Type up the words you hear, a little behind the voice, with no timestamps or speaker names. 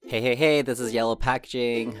Hey, this is Yellow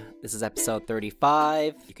Packaging. This is episode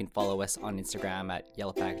 35. You can follow us on Instagram at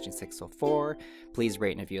yellowpackaging604. Please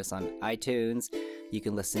rate and review us on iTunes. You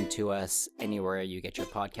can listen to us anywhere you get your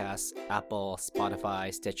podcasts, Apple,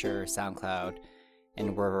 Spotify, Stitcher, SoundCloud,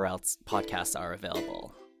 and wherever else podcasts are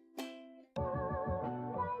available.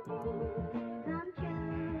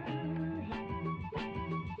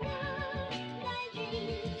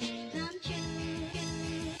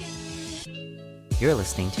 You're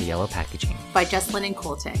listening to Yellow Packaging by Jesslyn and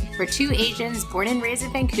Colton. We're two Asians born and raised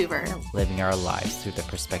in Vancouver, living our lives through the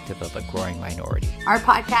perspective of a growing minority. Our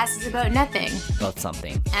podcast is about nothing, about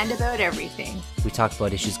something, and about everything. We talk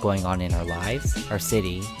about issues going on in our lives, our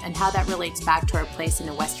city, and how that relates back to our place in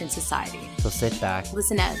a Western society. So sit back,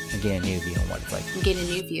 listen out, and get a new view on what it's like. And get a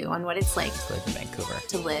new view on what it's like to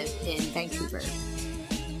live in Vancouver.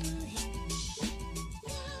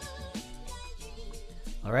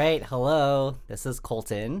 All right, hello. This is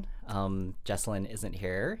Colton. Jesslyn isn't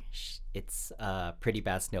here. It's pretty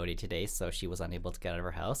bad snow day today, so she was unable to get out of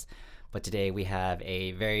her house. But today we have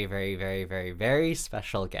a very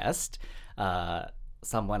special guest.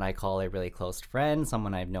 Someone I call a really close friend,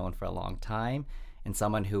 someone I've known for a long time, and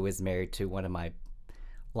someone who is married to one of my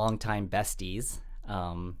longtime besties,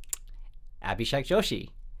 Abhishek Joshi.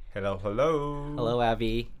 Hello. Hello,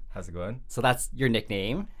 Abby. How's it going? So that's your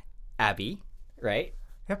nickname, Abby, right?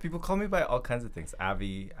 Yeah, people call me by all kinds of things.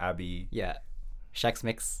 Abby. Yeah. Shex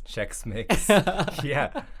Mix.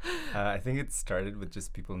 Yeah. I think it started with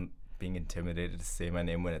just people being intimidated to say my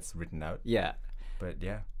name when it's written out. Yeah. But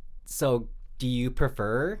yeah. So do you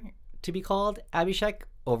prefer to be called Abhishek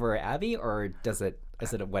over Abby, or is it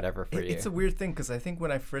whatever for you? It's a weird thing because I think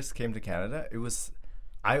when I first came to Canada,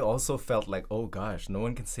 I also felt like, oh gosh, no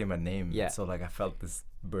one can say my name. Yeah. So like I felt this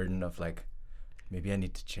burden of like, maybe I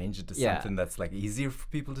need to change it to something that's like easier for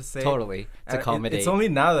people to say. Totally. To accommodate. It's only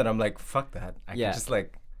now that I'm like, fuck that. I can just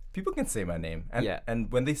like, people can say my name. And, yeah.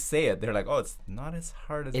 And when they say it, they're like, oh, it's not as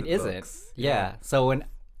hard as it isn't. Looks. Yeah. So when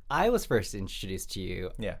I was first introduced to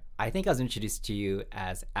you, yeah, I think I was introduced to you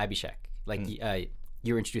as Abhishek. Like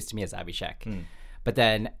you were introduced to me as Abhishek. But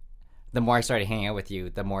then the more I started hanging out with you,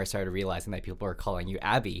 the more I started realizing that people were calling you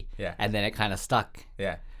Abby. Yeah. And then it kind of stuck.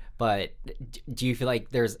 Yeah. But do you feel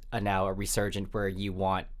like there's now a resurgence where you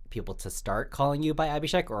want people to start calling you by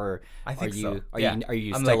Abhishek, or I think are you so. Are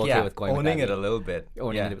you still okay with going owning with it a little bit?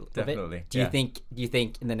 Owning it a little definitely. bit. Do you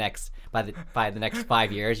think in the next by the next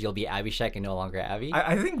 5 years you'll be Abhishek and no longer Abby?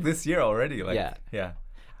 I think this year already. Like, yeah.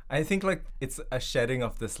 I think like it's a shedding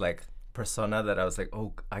of this like persona that I was like,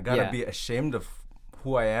 oh, I gotta be ashamed of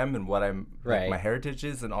who I am and what I'm like, my heritage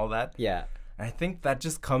is and all that. Yeah. And I think that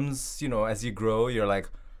just comes, as you grow, you're like,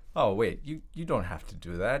 oh wait, you don't have to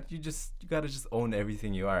do that. You gotta just own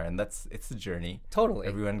everything you are, and it's a journey. Totally.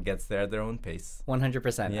 Everyone gets there at their own pace.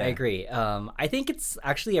 100%. I agree. I think it's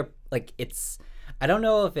actually I don't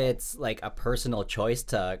know if it's like a personal choice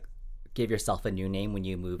to give yourself a new name when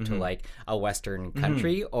you move to like a Western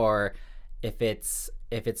country, or if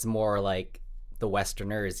it's more like the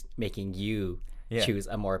Westerners making you choose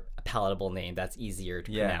a more palatable name that's easier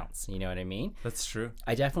to pronounce. You know what I mean? That's true.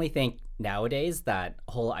 I definitely think nowadays that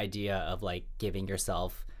whole idea of like giving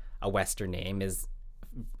yourself a Western name is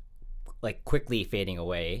like quickly fading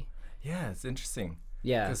away. Yeah, it's interesting.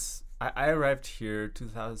 Yeah. Because I arrived here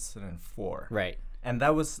 2004. Right. And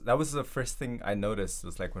that was the first thing I noticed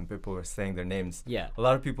was like when people were saying their names. Yeah. A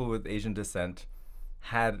lot of people with Asian descent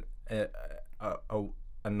had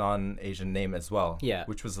a non-Asian name as well. Yeah.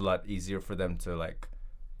 Which was a lot easier for them to like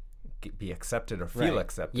be accepted or feel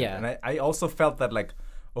accepted. Yeah. And I also felt that like,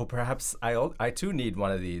 oh, perhaps I too need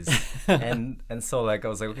one of these. and so like I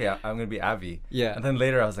was like, okay, I'm gonna be Avi. Yeah. And then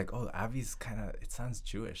later I was like, oh, Avi's it sounds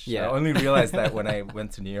Jewish. Yeah. I only realized that when I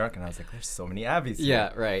went to New York, and I was like, there's so many Avis here.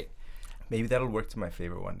 Yeah, right. Maybe that'll work to my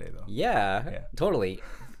favor one day though. Yeah. Totally.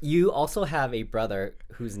 You also have a brother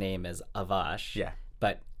whose name is Avash. Yeah.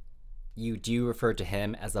 But do you refer to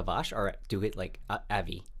him as Avash, or do it like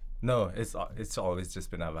Avi? No, it's always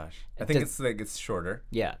just been Avash. I think it's shorter.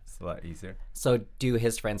 Yeah. It's a lot easier. So do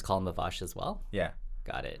his friends call him Avash as well? Yeah.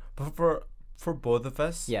 Got it. But for both of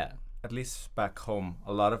us, yeah, at least back home,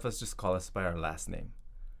 a lot of us just call us by our last name,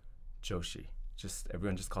 Joshi.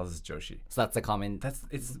 Everyone just calls us Joshi. So that's a common.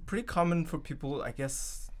 It's pretty common for people, I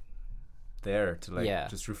guess, there to like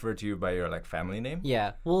just refer to you by your like family name.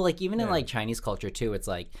 Yeah. Well, like even in like Chinese culture too, it's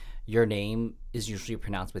like your name is usually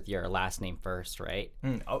pronounced with your last name first, right?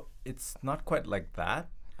 Oh, it's not quite like that.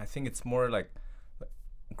 I think it's more like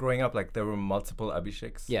growing up, like there were multiple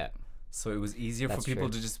Abhisheks. Yeah. So it was easier for people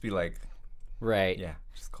to just be like, right. Yeah,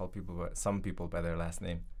 just call some people by their last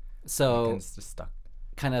name. So it's just stuck.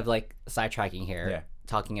 Kind of like sidetracking here. Yeah.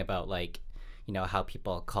 talking about like, you know, how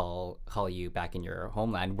people call you back in your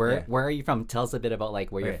homeland. Where are you from? Tell us a bit about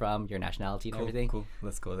like where you're from, your nationality and everything. Cool.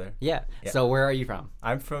 Let's go there. Yeah. So where are you from?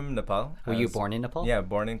 I'm from Nepal. Were you born in Nepal? Yeah,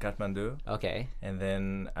 born in Kathmandu. Okay. And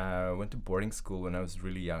then went to boarding school when I was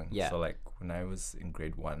really young. Yeah. So like when I was in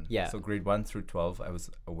grade 1. Yeah. So grade 1 through 12, I was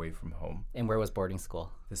away from home. And where was boarding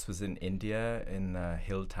school? This was in India, in a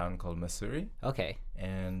hill town called Mussoorie. Okay.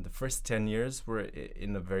 And the first 10 years were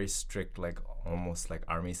in a very strict, like almost like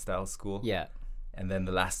army style school. Yeah. And then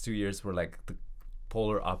the last 2 years were like the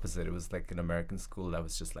polar opposite. It was like an American school that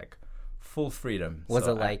was just like full freedom. Was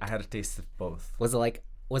it like I had a taste of both. Was it like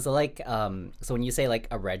so when you say like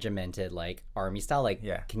a regimented like army style, like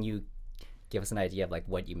can you give us an idea of like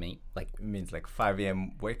what you mean? Like it means like 5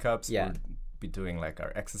 a.m. wake ups. Yeah. We'd be doing like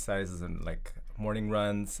our exercises and like morning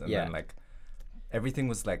runs, and then like everything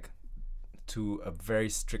was like to a very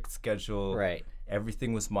strict schedule. Right.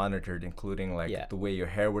 Everything was monitored, including like the way your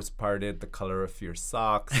hair was parted, the color of your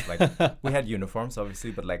socks. Like we had uniforms,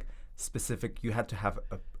 obviously, but like specific, you had to have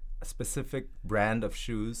a specific brand of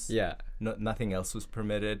shoes. Yeah. Nothing else was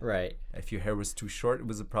permitted. Right. If your hair was too short, it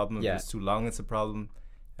was a problem. If it was too long, it's a problem.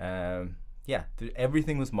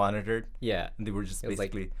 Everything was monitored. Yeah. And they were just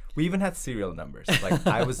basically, we even had serial numbers. Like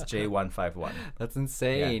I was J151. That's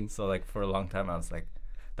insane. Yeah. So like for a long time, I was like,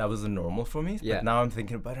 that was a normal for me. Yeah. But now I'm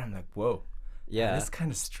thinking about it, I'm like, whoa. Yeah. It's kind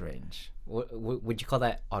of strange. Would you call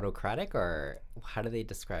that autocratic, or how do they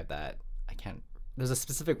describe that? I can't. There's a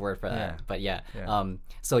specific word for that, but yeah.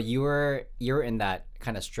 So you're in that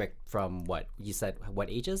kind of strict from what you said. What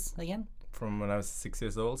ages again? From when I was 6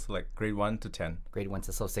 years old, so like grade 1 to 10. Grade 1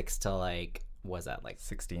 to 6 to like was that like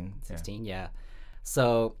 16? 16, yeah.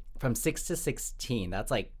 So from 6 to 16, that's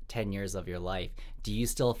like 10 years of your life. Do you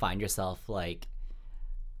still find yourself like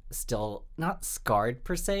still not scarred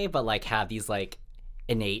per se, but like have these like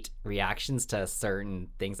innate reactions to certain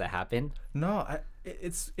things that happen? No,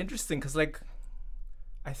 it's interesting because like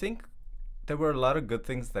I think there were a lot of good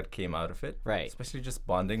things that came out of it, right? Especially just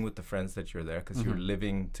bonding with the friends that you're there, because you're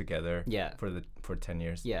living together for 10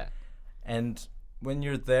 years. Yeah. And when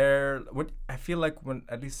you're there, what I feel like when,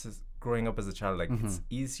 at least growing up as a child, like it's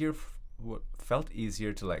easier, felt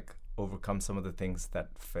easier to like overcome some of the things that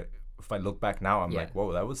if I look back now, I'm like,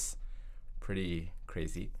 whoa, that was pretty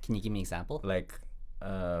crazy. Can you give me an example? Like,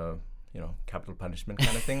 capital punishment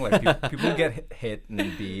kind of thing. Like people get hit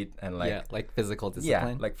and beat and like physical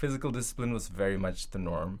discipline. Yeah, like physical discipline was very much the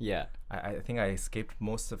norm. Yeah. I think I escaped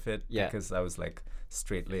most of it because I was like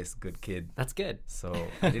straight-laced good kid. That's good. So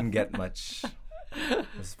I didn't get much.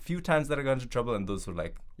 There's a few times that I got into trouble, and those were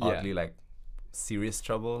like oddly like serious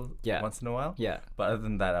trouble once in a while. Yeah. But other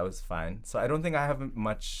than that, I was fine. So I don't think I have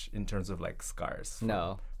much in terms of like scars.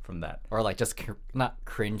 From that, or like just not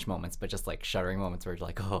cringe moments, but just like shuddering moments where you're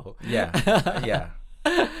like, oh yeah.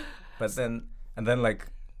 But then like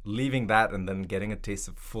leaving that and then getting a taste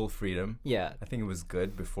of full freedom. Yeah, I think it was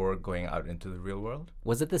good before going out into the real world.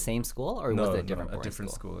 Was it the same school or was it a different? A different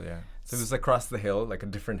school. Yeah. So it was across the hill, like a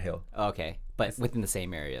different hill. Okay, but within the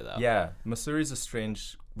same area though. Yeah, Mussoorie is a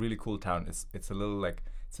strange, really cool town. It's a little like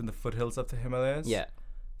it's in the foothills of the Himalayas. Yeah.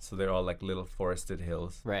 So they're all like little forested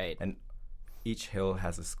hills. Right. And each hill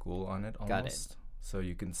has a school on it almost. Got it. So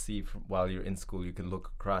you can see while you're in school, you can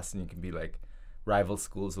look across and you can be like, rival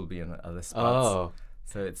schools will be in other spots. Oh.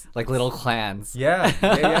 So it's like little clans. Yeah.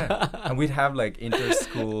 And we'd have like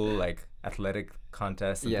inter-school like athletic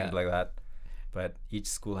contests and things like that. But each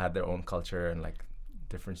school had their own culture and like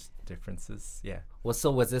differences. Yeah. Well,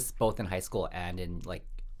 so was this both in high school and in like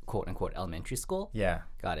quote unquote elementary school? Yeah.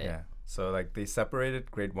 Got it. Yeah. So like they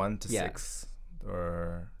separated grade 1 to 6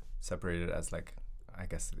 or separated as like, I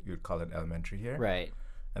guess you'd call it elementary here. Right.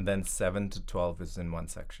 And then 7 to 12 is in one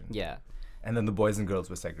section. Yeah. And then the boys and girls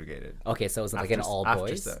were segregated. Okay, so it was like an all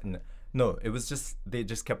boys? No, it was just, they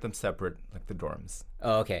just kept them separate, like the dorms.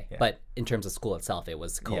 Oh, okay. Yeah. But in terms of school itself, it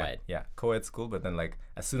was co-ed. Yeah, co-ed school, but then like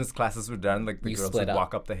as soon as classes were done, like the girls would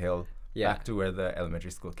walk up the hill back to where the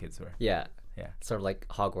elementary school kids were. Yeah. Yeah. Sort of like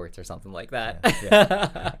Hogwarts or something like that.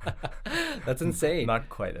 Yeah. That's insane. Not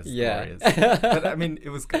quite as glorious. But I mean, it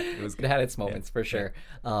was good. It had its moments for sure.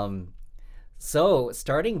 Yeah. So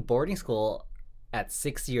starting boarding school at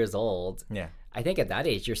 6 years old, I think at that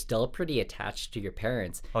age, you're still pretty attached to your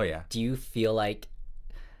parents. Oh, yeah. Do you feel like,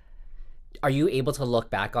 are you able to look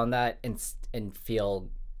back on that and feel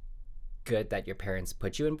good that your parents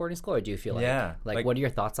put you in boarding school? Or do you feel like what are your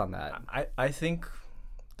thoughts on that? I think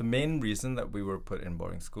the main reason that we were put in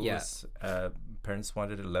boarding school was parents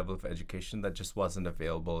wanted a level of education that just wasn't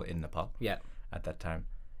available in Nepal at that time.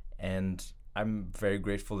 And I'm very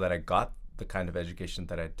grateful that I got the kind of education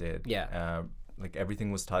that I did. like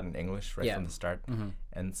everything was taught in English right Yeah. from the start,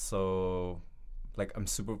 and so like I'm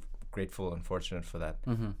super grateful and fortunate for that.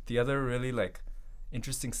 The other really like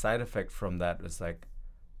interesting side effect from that was like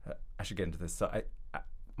I should get into this. So I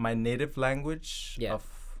my native language Yeah. of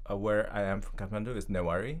where I am from Kathmandu is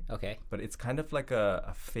Newari, Okay. but it's kind of like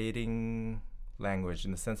a fading language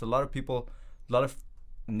in the sense a lot of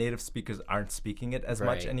native speakers aren't speaking it as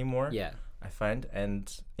much Right. anymore. Yeah. I find, and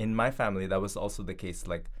in my family that was also the case.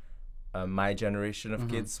 Like my generation of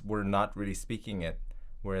kids were not really speaking it,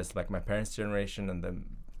 whereas like my parents' generation and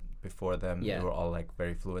then before them, Yeah. they were all like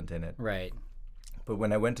very fluent in it. Right. But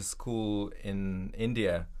when I went to school in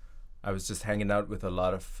India, I was just hanging out with a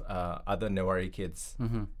lot of other Newari kids,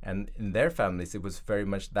 and in their families, it was very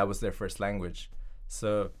much that was their first language.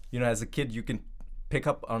 So as a kid, you can pick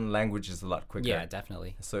up on languages a lot quicker. Yeah,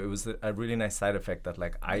 definitely. So it was a really nice side effect that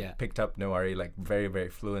like I Yeah. picked up Newari like very, very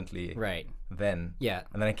fluently Right. then. Yeah.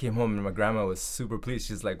 And then I came home and my grandma was super pleased.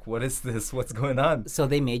 She's like, "What is this? What's going on?" So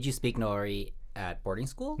they made you speak Newari at boarding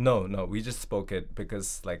school? No, we just spoke it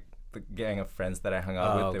because like the gang of friends that I hung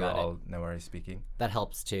out Oh, with, they were got it. all Newari speaking. That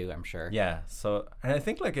helps too, I'm sure. Yeah. So, and I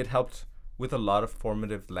think like it helped with a lot of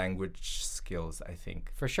formative language skills, I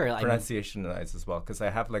think. For sure. I mean, Pronunciation wise as well, because I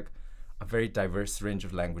have like a very diverse range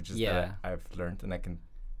of languages Yeah. that I've learned, and I can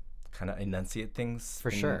kind of enunciate things For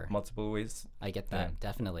in sure. multiple ways. I get that, Yeah.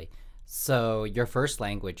 definitely. So your first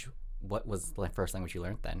language, what was the first language you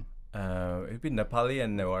learned then? It'd be Nepali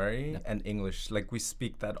and Newari and English. Like we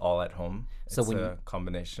speak that all at home. So it's when a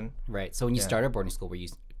combination. Right. So when you Yeah. started boarding school, you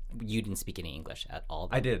didn't speak any English at all?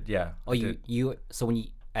 I then? did, yeah. Oh, I you did. so when you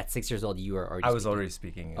at 6 years old, you were already. I was speaking- already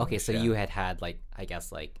speaking English. Okay, so yeah. you had like I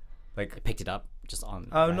guess like like picked it up just on.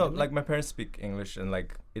 oh no, randomly? like my parents speak English, and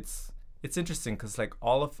like it's interesting because like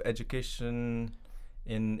all of education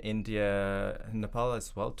in India and Nepal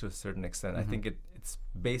as well to a certain extent, I think it's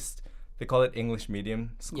based. They call it English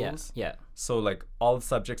medium schools. Yeah. So like all the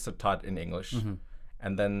subjects are taught in English, Mm-hmm.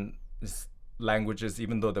 and then languages,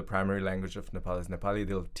 even though the primary language of Nepal is Nepali,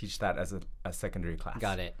 they'll teach that as a secondary class.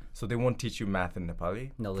 Got it. So they won't teach you math in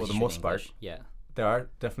Nepali No, for they the teach you most in part. English. Yeah. There are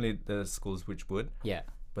definitely the schools which would, Yeah.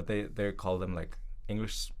 but they call them like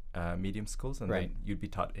English medium schools, and Right. then you'd be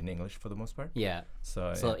taught in English for the most part. Yeah.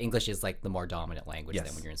 So, So English is like the more dominant language than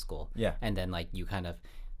Yes. when you're in school. Yeah. And then like you kind of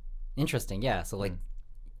interesting. Yeah. So Mm. like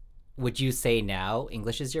would you say now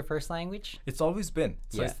English is your first language? it's always been.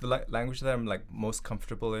 So Yeah. it's the language that I'm like most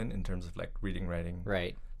comfortable in terms of like reading, writing.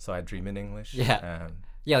 Right. So I dream in English. Yeah.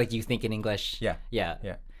 Yeah, like you think in English. Yeah. Yeah.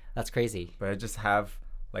 Yeah. That's crazy. But I just have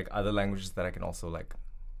like other languages that I can also like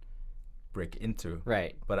break into.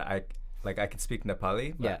 Right. But I can speak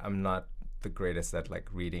Nepali, but Yeah. I'm not the greatest at like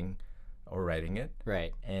reading or writing it.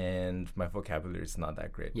 Right. And my vocabulary is not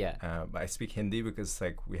that great. Yeah. But I speak Hindi because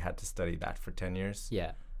like we had to study that for 10 years.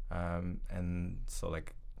 Yeah. And so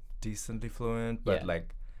like decently fluent, but Yeah.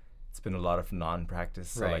 like it's been a lot of non-practice.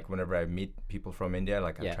 So Right. like whenever I meet people from India,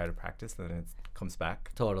 like I Yeah. try to practice, and then it comes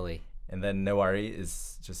back. Totally. And then Newari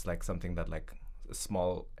is just like something that like a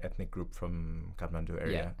small ethnic group from Kathmandu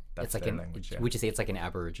area. Yeah. That's It's like their an language. Yeah. would you say it's like an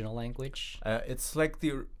Aboriginal language? It's like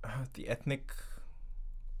the ethnic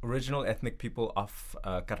original ethnic people of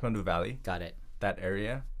Kathmandu Valley, Got it. that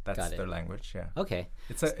area. That's Got it. their language. Yeah. Okay.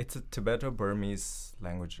 It's a Tibeto-Burmese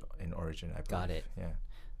language in origin, I believe. Got it. Yeah.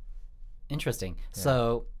 Interesting.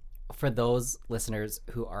 So, for those listeners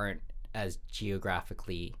who aren't as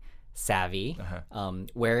geographically savvy,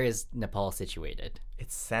 where is Nepal situated?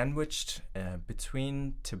 It's sandwiched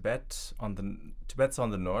between Tibet's on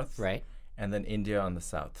the north, Right. and then India on the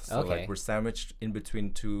south. So Okay. like we're sandwiched in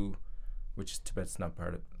between two, which is Tibet's not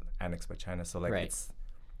part of, annexed by China. So like Right. it's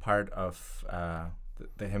part of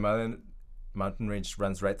the Himalayan mountain range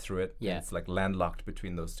runs right through it. Yeah. And it's like landlocked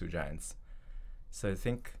between those two giants. So I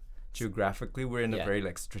think geographically we're in Yeah. a very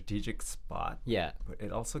like strategic spot. Yeah. But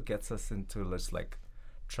it also gets us into this like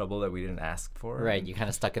trouble that we didn't ask for. Right. You kind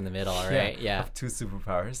of stuck in the middle, right? Yeah. Of two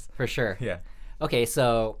superpowers. For sure. Yeah. Okay.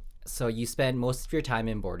 So you spend most of your time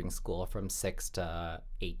in boarding school from 6 to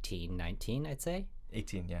 18, 19, I'd say.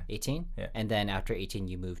 18, yeah. 18? Yeah. And then after 18,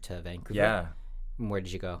 you moved to Vancouver. Yeah. And where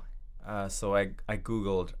did you go? So I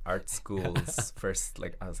Googled art schools first.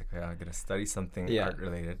 Like I was like, I'm gonna study something Yeah. art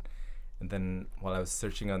related, and then while I was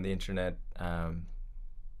searching on the internet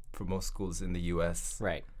for most schools in the U.S.,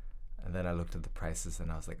 Right. and then I looked at the prices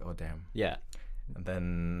and I was like, oh damn. Yeah. And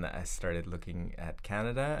then I started looking at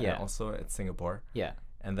Canada Yeah. and also at Singapore, Yeah.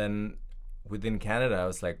 and then within Canada I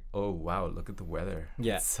was like, oh wow, look at the weather.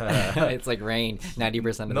 Yeah. It's, It's like rain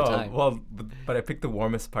 90% of the time. well, but I picked the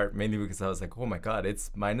warmest part mainly because I was like, oh my god,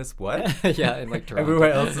 it's minus what? Yeah. And like Toronto.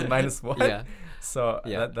 Everywhere else is minus what? Yeah. So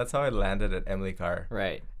Yeah. that's how I landed at Emily Carr.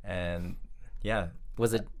 Right. And yeah,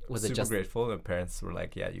 Was it super just grateful. The parents were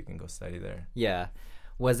like, yeah, you can go study there. yeah?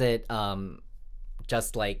 Was it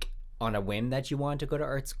just like on a whim that you wanted to go to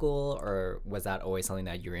art school, or was that always something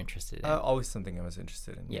that you were interested in? Always something I was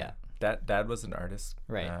interested in. Yeah. Dad was an artist.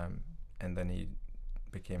 Right. And then he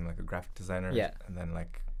became like a graphic designer. Yeah. And then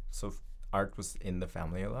like, so art was in the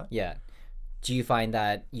family a lot. Yeah. Do you find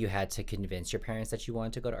that you had to convince your parents that you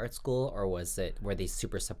wanted to go to art school, or were they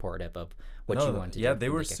super supportive of what you wanted to do? Yeah, they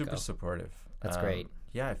from were the super get-go? supportive. That's great.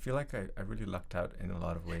 Yeah, I feel like I really lucked out in a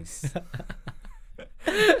lot of ways.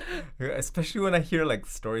 Especially when I hear like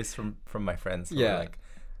stories from my friends. Who Yeah. are, like,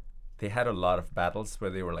 they had a lot of battles where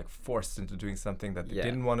they were like forced into doing something that they Yeah.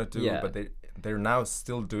 didn't want to do, Yeah. but they're now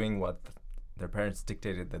still doing what their parents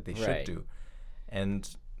dictated that they should Right. do.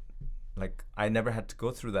 And like I never had to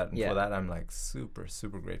go through that, and Yeah. for that I'm like super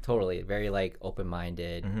grateful. Totally. Very like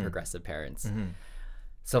open-minded, Mm-hmm. progressive parents.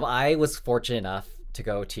 So I was fortunate enough to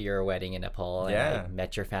go to your wedding in Nepal. And Yeah. I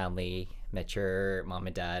met your family, met your mom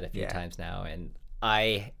and dad a few Yeah. times now, and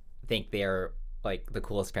I think they are like the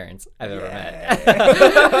coolest parents I've ever met.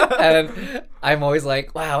 Yeah. And I'm always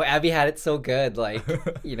like, wow, Abby had it so good. Like,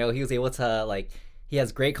 you know, he was able to like, he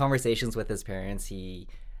has great conversations with his parents. He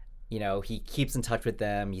keeps in touch with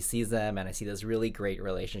them. He sees them, and I see this really great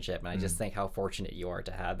relationship. And I just think how fortunate you are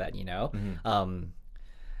to have that. You know,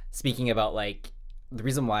 speaking about like the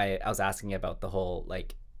reason why I was asking about the whole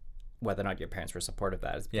like whether or not your parents were supportive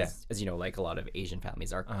of that is because, as you know, like a lot of Asian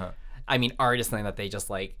families are. I mean, art is something that they just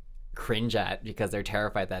like cringe at because they're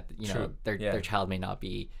terrified that True. their child may not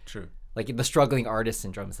be True. like the struggling artist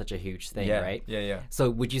syndrome is such a huge thing, Yeah. right? Yeah. So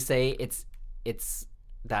would you say it's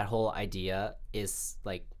that whole idea is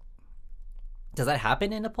like, does that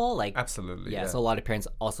happen in Nepal? Like, Absolutely. yeah. So a lot of parents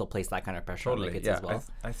also place that kind of pressure on their kids as well.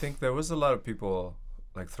 I think there was a lot of people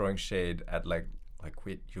like throwing shade at like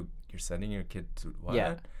wait, you're sending your kid to what?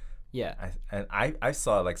 Yeah. I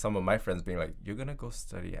saw like some of my friends being like, you're gonna go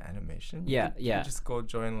study animation? You just go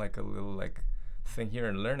join like a little like thing here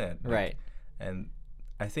and learn it. Like, Right. And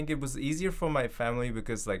I think it was easier for my family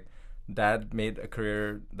because like dad made a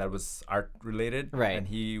career that was art related, Right. and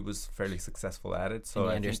he was fairly successful at it. So And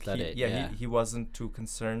he I understood think it, Yeah, yeah. he wasn't too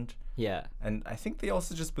concerned. Yeah. And I think they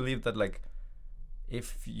also just believe that like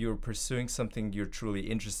if you're pursuing something you're truly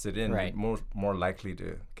interested in, Right. you're more likely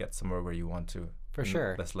to get somewhere where you want to. For and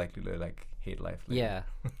sure. Less likely to like hate life later. Yeah,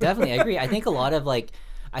 definitely. I agree. I think a lot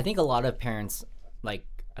of parents, like,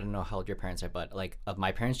 I don't know how old your parents are, but like of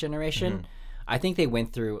my parents' generation, I think they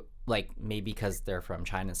went through like, maybe because they're from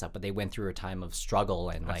China and stuff, but they went through a time of struggle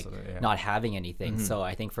and like Absolutely, yeah. not having anything. So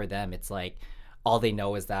I think for them, it's like all they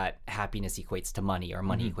know is that happiness equates to money, or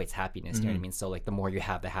money equates happiness. You know what I mean? So like the more you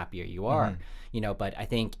have, the happier you are. You know, but I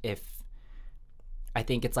think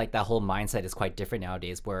it's like that whole mindset is quite different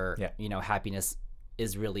nowadays, where you know, happiness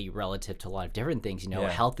is really relative to a lot of different things. You know,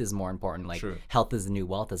 health is more important. Like True. health is the new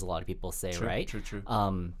wealth, as a lot of people say, right? True.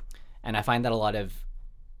 And I find that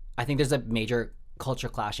I think there's a major culture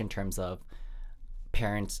clash in terms of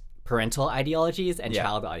parental ideologies and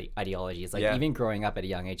child ideologies. Like even growing up at a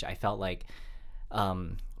young age, I felt like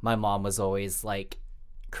my mom was always like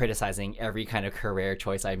criticizing every kind of career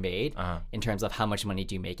choice I made in terms of how much money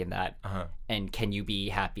do you make in that, and can you be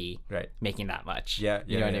happy making that much?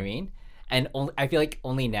 You know what I mean? And I feel like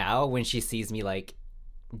only now, when she sees me like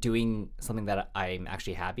doing something that I'm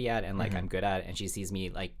actually happy at and like I'm good at, and she sees me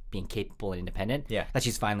like being capable and independent, that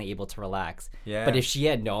she's finally able to relax. But if she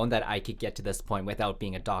had known that I could get to this point without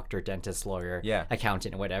being a doctor, dentist, lawyer,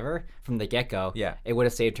 accountant, or whatever from the get-go, it would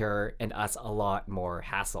have saved her and us a lot more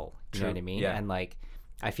hassle. You know what I mean? And like,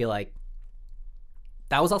 I feel like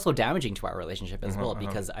that was also damaging to our relationship as well,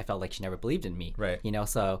 because I felt like she never believed in me. Right. You know,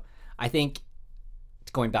 so I think,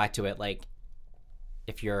 going back to it, like,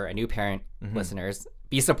 if you're a new parent, listeners,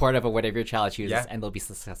 be supportive of whatever your child chooses, and they'll be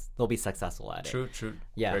successful at it. True.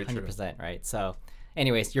 Yeah, Very 100%, right? So,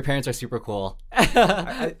 anyways, your parents are super cool.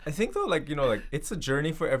 I think though, like, you know, like, it's a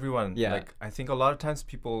journey for everyone. Yeah. Like, I think a lot of times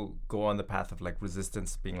people go on the path of like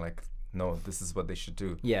resistance, being like, no, this is what they should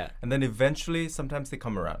do. Yeah. And then eventually, sometimes they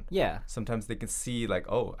come around. Yeah. Sometimes they can see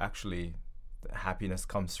like, oh, actually, happiness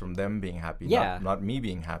comes from them being happy, not me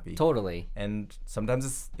being happy. Totally. And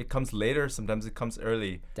sometimes it comes later, sometimes it comes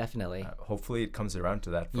early. Definitely. Hopefully it comes around to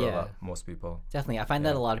that for most people. Definitely. I find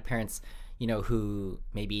that a lot of parents, you know, who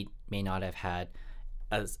maybe may not have had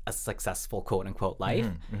a successful quote unquote life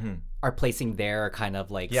are placing their kind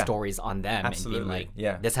of like stories on them. Absolutely. And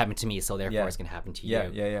being like, this happened to me, so therefore it's going to happen to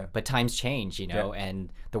you. Yeah. But times change, you know,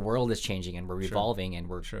 and the world is changing, and we're evolving, and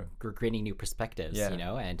we're creating new perspectives, you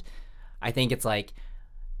know, and I think it's like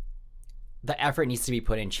the effort needs to be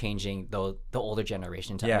put in changing the older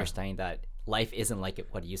generation to understanding that life isn't like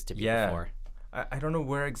what it used to be before. I don't know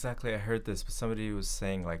where exactly I heard this, but somebody was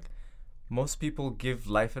saying like most people give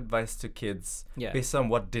life advice to kids Yeah. based on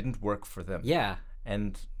what didn't work for them. Yeah.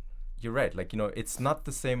 And you're right. Like, it's not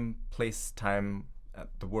the same place, time,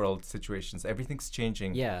 the world situations. Everything's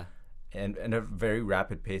changing. Yeah. And at a very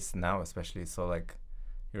rapid pace now, especially. So, like,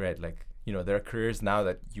 you're right. Like, there are careers now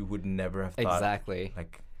that you would never have thought. Exactly.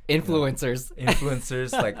 Like, Influencers.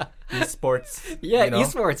 Influencers, like esports. Yeah,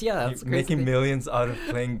 esports. Yeah, that's crazy. Making millions out of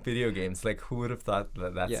playing video games. Like, who would have thought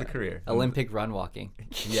that that's a career? Olympic run walking.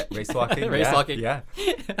 Yeah, race walking. Race walking. Yeah.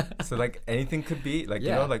 So, like, anything could be. Like,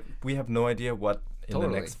 like, we have no idea what in the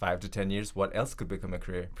next 5 to 10 years, what else could become a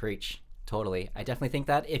career. Preach. Totally. I definitely think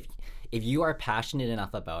that if you are passionate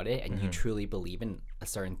enough about it and you truly believe in a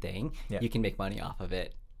certain thing, you can make money off of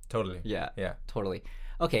it. Totally. Yeah. Yeah. Totally.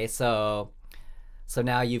 Okay, so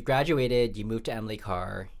now you've graduated, you moved to Emily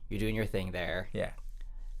Carr, you're doing your thing there. Yeah.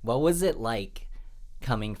 What was it like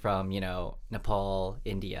coming from, Nepal,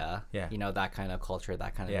 India, Yeah. That kind of culture,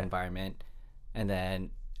 that kind of environment, and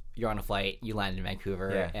then you're on a flight, you land in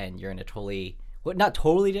Vancouver, and you're in a totally, not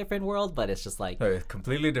totally different world, but it's just like no, a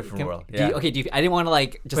completely different world. I didn't want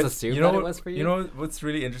to just assume that it was for you. You know what's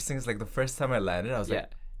really interesting is like the first time I landed, I was like,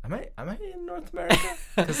 am I in North America?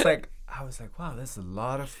 Because like I was like, wow, there's a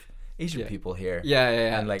lot of Asian people here.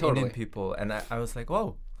 Yeah. And like totally. Indian people, and I was like,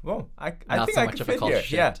 whoa, I Not think so I much could of a fit culture here.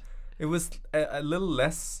 shift. Yeah, it was a little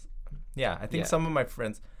less. Yeah, I think some of my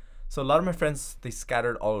friends. So a lot of my friends, they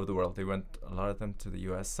scattered all over the world. They went, a lot of them, to the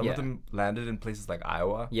U.S. Some of them landed in places like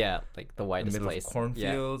Iowa. Yeah, like the in widest the middle place. of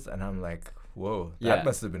cornfields, and I'm like, whoa, that Yeah.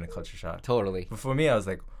 must have been a culture shock. Totally. But for me, I was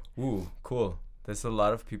like, ooh, cool. There's a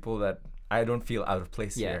lot of people that I don't feel out of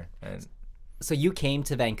place here. And so you came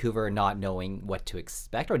to Vancouver not knowing what to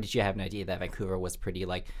expect, or did you have an idea that Vancouver was pretty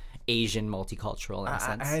like Asian multicultural in a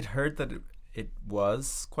sense? I had heard that it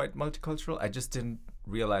was quite multicultural. I just didn't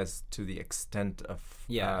realize to the extent of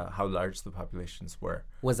how large the populations were.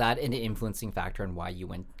 Was that an influencing factor in why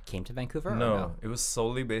you came to Vancouver? No, it was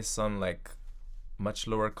solely based on like much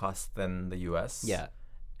lower cost than the US. Yeah.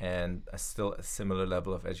 And still a similar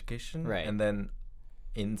level of education. Right. And then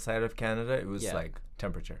inside of Canada, it was like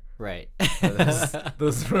temperature. Right.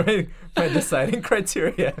 Those were my deciding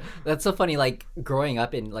criteria. That's so funny. Like growing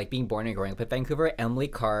up in like being born and growing up in Vancouver, Emily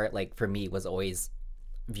Carr, like for me, was always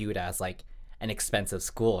viewed as like an expensive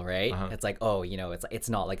school, right? It's like, oh, it's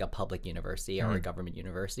not like a public university or a government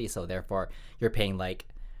university, so therefore you're paying like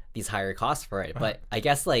these higher costs for it. But I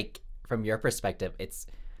guess like from your perspective, it's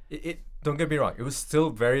it don't get me wrong, it was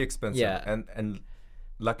still very expensive. Yeah. And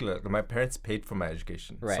luckily my parents paid for my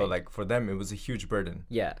education. Right. So like for them it was a huge burden.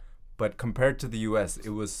 Yeah. But compared to the US, it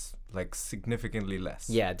was like significantly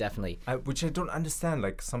less. Yeah, definitely. Which I don't understand.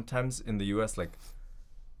 Like sometimes in the US, like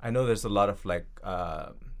I know there's a lot of like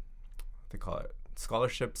they call it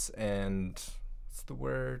scholarships and what's the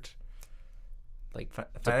word? Like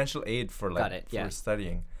financial aid for like yeah. for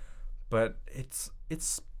studying. But it's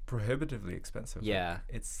prohibitively expensive. Yeah. Like,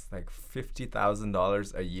 it's like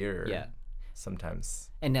 $50,000 a year. Yeah. Sometimes.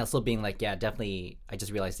 And also being like, yeah, definitely. I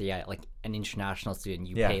just realized that, like an international student,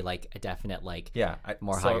 you pay like a definite like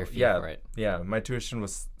higher fee for it. Yeah, my tuition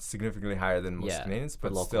was significantly higher than most Canadians,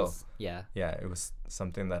 but still, yeah, it was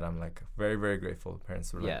something that I'm like very, very grateful.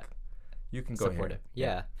 Parents were like, you can go supportive. Here.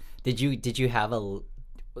 Yeah. Did you have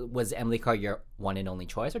was Emily Carr your one and only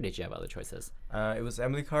choice, or did you have other choices? It was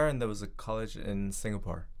Emily Carr, and there was a college in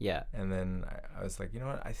Singapore. Yeah. And then I was like, you know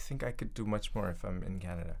what? I think I could do much more if I'm in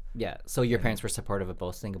Canada. Yeah. So your parents were supportive of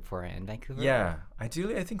both Singapore and Vancouver? Yeah.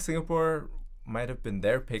 Ideally, I think Singapore might have been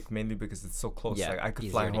their pick, mainly because it's so close. Yeah. Like I could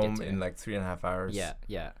fly home in like 3.5 hours. Yeah.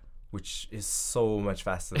 Yeah. Which is so much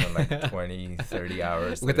faster than like 20, 30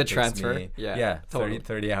 hours. With the transfer. Me. Yeah. Totally.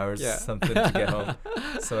 30 hours, something to get home.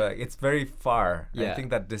 So it's very far. Yeah. I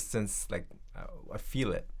think that distance, like, I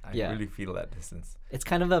feel it. I really feel that distance. It's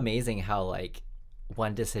kind of amazing how like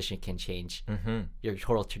one decision can change your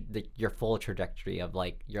total, your full trajectory of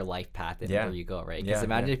like your life path and where you go, right? Because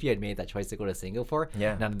imagine if you had made that choice to go to Singapore,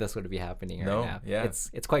 none of this would be happening right now. Yeah.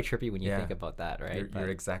 It's quite trippy when you think about that, right? You're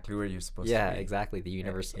exactly where you're supposed to be. Yeah, exactly. The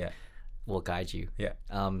universe will guide you. Yeah.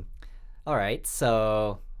 All right.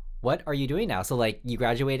 So what are you doing now? So like you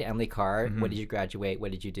graduated Emily Carr. What did you graduate?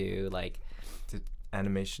 What did you do? Like did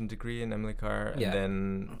animation degree in Emily Carr, and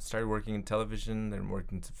then started working in television, then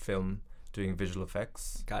worked into film, doing visual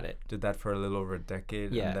effects. Got it. Did that for a little over a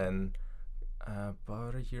decade. And then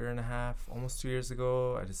about a year and a half, almost 2 years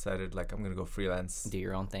ago, I decided like I'm going to go freelance. Do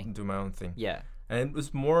your own thing. Do my own thing. Yeah. And it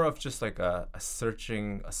was more of just like a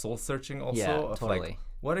soul searching also of like,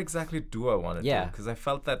 what exactly do I want to do? Because I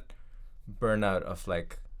felt that burnout of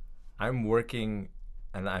like, I'm working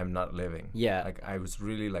and I'm not living. Yeah. Like I was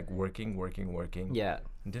really like working. Yeah.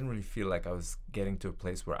 And didn't really feel like I was getting to a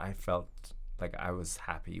place where I felt like I was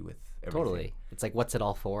happy with everything. Totally. It's like, what's it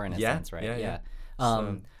all for in a sense, right? Yeah.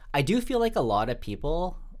 I do feel like a lot of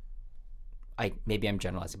people, maybe I'm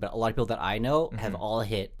generalizing, but a lot of people that I know have all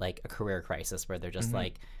hit like a career crisis where they're just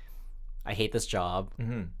like, I hate this job.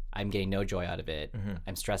 I'm getting no joy out of it.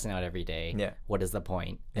 I'm stressing out every day. Yeah. What is the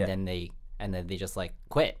point? And then they just like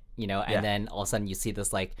quit, you know, and then all of a sudden you see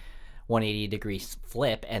this like 180 degree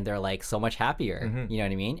flip and they're like so much happier. You know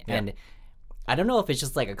what I mean? Yeah. And I don't know if it's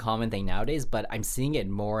just like a common thing nowadays, but I'm seeing it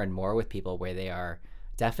more and more with people where they are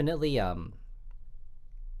definitely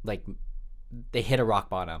like they hit a rock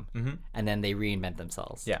bottom and then they reinvent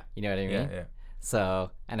themselves. Yeah. You know what I mean? Yeah.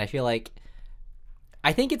 So, and I feel like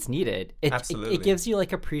I think it's needed. Absolutely. It gives you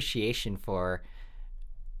like appreciation for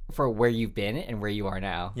where you've been and where you are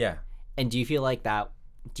now. Yeah. And do you feel like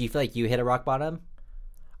you hit a rock bottom?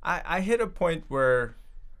 I hit a point where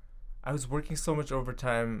I was working so much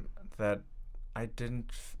overtime that I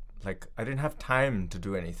didn't have time to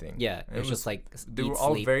do anything. Yeah. It was just like they eat, were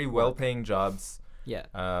all sleep, very work. well-paying jobs.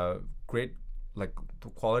 Yeah. Great, like the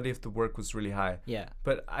quality of the work was really high. Yeah.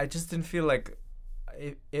 But I just didn't feel like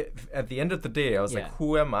at the end of the day I was like,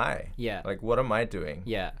 who am I? Yeah. Like what am I doing?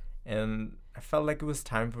 Yeah. And I felt like it was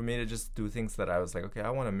time for me to just do things that I was like, okay, I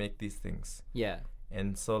want to make these things. Yeah.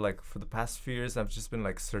 And so like for the past few years I've just been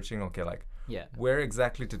like searching, okay, like Yeah. where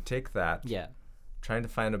exactly to take that. Yeah. Trying to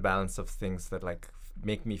find a balance of things that like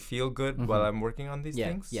make me feel good while I'm working on these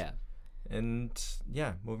things. Yeah. And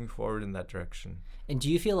yeah, moving forward in that direction. And do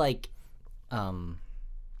you feel like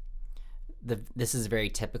this is very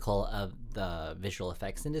typical of the visual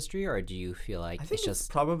effects industry, or do you feel like I think it's just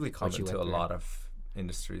probably what common you to went a through? lot of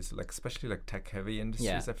industries, like especially like tech-heavy industries.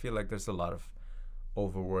 Yeah. I feel like there's a lot of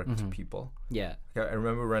overworked people. Yeah. Like, I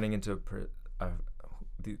remember running into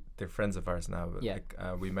they're friends of ours now, but Yeah. like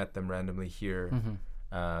we met them randomly here.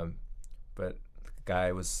 But the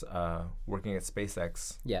guy was working at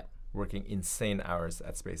SpaceX. Yeah. Working insane hours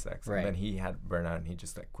at SpaceX. Right. And then he had burnout and he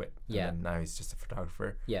just like quit. Yeah. And then now he's just a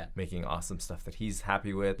photographer. Yeah. Making awesome stuff that he's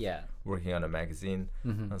happy with. Yeah. Working on a magazine.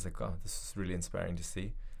 I was like, oh, this is really inspiring to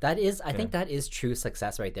see. That is, I think that is true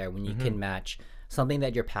success right there, when you can match something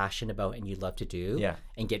that you're passionate about and you love to do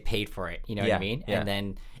and get paid for it. You know what I mean? Yeah. And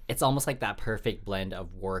then it's almost like that perfect blend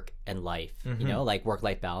of work and life, you know, like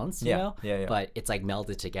work-life balance, you know? Yeah. But it's like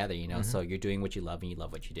melded together, you know? So you're doing what you love and you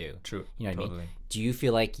love what you do. True. You know what I Totally. mean? Do you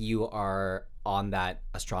feel like you are on a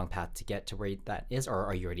strong path to get to where that is, or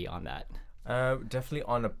are you already on that? Definitely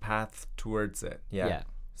on a path towards it. Yeah. Yeah.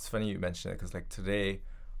 It's funny you mentioned it because like today,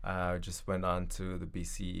 just went on to the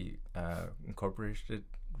BC Incorporated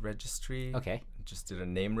Registry. Okay. Just did a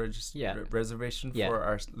name Yeah. reservation Yeah. for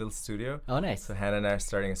our little studio. Oh, nice. So Hannah and I are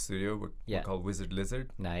starting a studio. We're Yeah. called Wizard Lizard.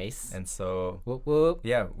 Nice. And so Whoop, whoop.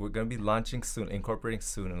 yeah, we're gonna be launching soon, incorporating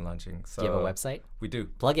soon and launching. So Do you have a website? We do.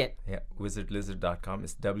 Plug it. Yeah, wizardlizard.com.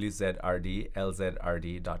 It's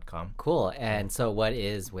WZRDLZRD.com. Cool. And so what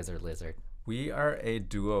is Wizard Lizard? We are a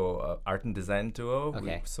duo, art and design duo.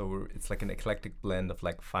 Okay. It's like an eclectic blend of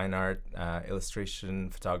like fine art, illustration,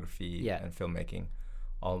 photography, Yeah. and filmmaking,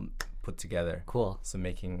 all put together. Cool. So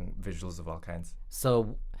making visuals of all kinds.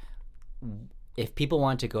 So if people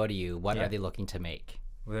want to go to you, what Yeah. are they looking to make?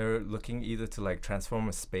 We're looking either to like transform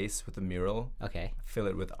a space with a mural, Okay. fill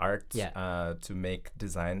it with art, Yeah. to make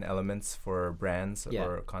design elements for brands Yeah.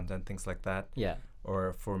 or content, things like that, Yeah.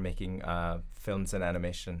 or for making films and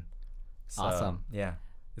animation. So, Awesome. Yeah,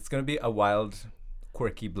 it's gonna be a wild,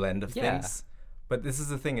 quirky blend of Yeah. things. But this is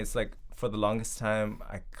the thing. It's like for the longest time,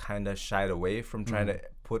 I kind of shied away from trying to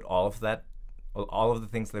put all of the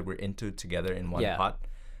things that we're into together in one Yeah. pot,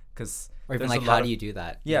 because Or even like, how do you do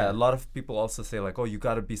that? yeah, a lot of people also say like, oh, you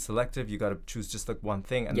got to be selective. You got to choose just like one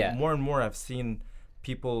thing. And Yeah. more and more I've seen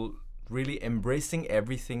people really embracing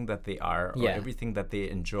everything that they are or Yeah. everything that they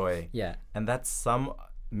enjoy. Yeah. And that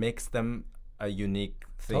makes them a unique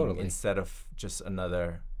thing Totally. instead of just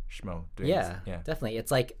another schmo doing Yeah, this. Yeah. definitely.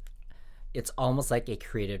 It's almost like a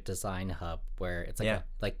creative design hub where it's like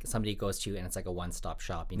like somebody goes to and it's like a one-stop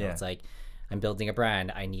shop. You know, Yeah. it's like I'm building a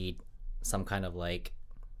brand. I need some kind of like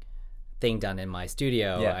thing done in my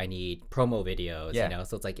studio. Yeah. I need promo videos. Yeah. You know,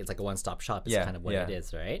 so it's like a one-stop shop. Is Yeah, kind of what yeah. it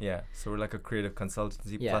is, right? Yeah. So we're like a creative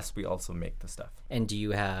consultancy. Yeah. Plus we also make the stuff. And do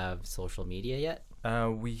you have social media yet?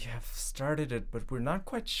 We have started it, but we're not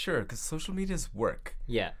quite sure because social media is work.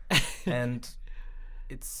 Yeah. And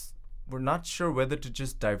we're not sure whether to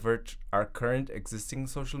just divert our current existing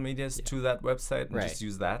social medias to that website and Right. just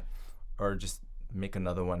use that, or just make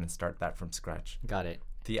another one and start that from scratch. Got it.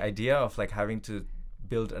 The idea of like having to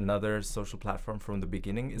build another social platform from the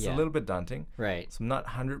beginning is a Yeah. little bit daunting. Right. So I'm not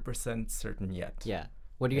 100% certain yet. Yeah.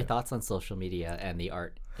 What are your Yeah. thoughts on social media and the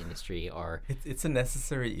art industry? Or It's a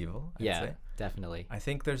necessary evil, I'd yeah, say. definitely, I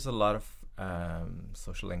think there's a lot of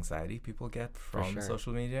social anxiety people get from sure.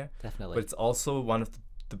 social media. definitely. But it's also one of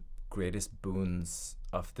the greatest boons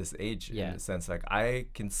of this age Yeah. in the sense like I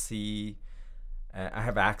can see I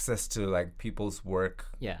have access to like people's work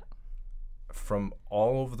yeah, from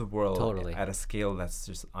all over the world Totally. at a scale that's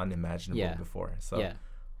just unimaginable Yeah. before. So yeah,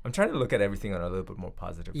 I'm trying to look at everything on a little bit more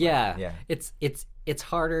positive. light. yeah. Yeah. It's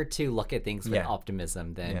harder to look at things with Yeah.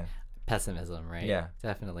 optimism than Yeah. pessimism, right? Yeah.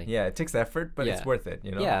 definitely. Yeah, it takes effort, but it's Yeah. worth it,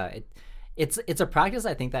 you know? Yeah, it's a practice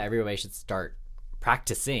I think that everybody should start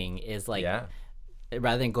practicing. Is like Yeah.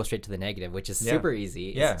 rather than go straight to the negative, which is Yeah. super easy,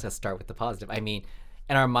 is Yeah. to start with the positive. I mean,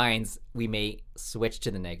 in our minds, we may switch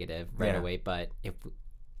to the negative right Yeah. away, but if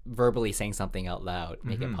verbally saying something out loud,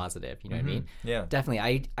 make it positive. You know what I mean? Yeah. Definitely.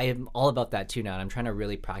 I am all about that too now, and I'm trying to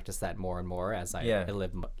really practice that more and more as I Yeah.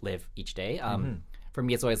 live each day. For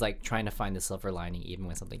me, it's always like trying to find the silver lining even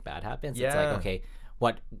when something bad happens. It's Yeah. like, okay,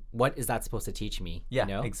 what is that supposed to teach me? Yeah, You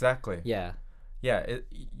know? exactly. Yeah. Yeah,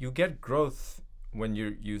 you get growth when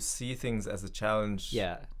you see things as a challenge.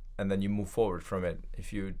 Yeah. And then you move forward from it.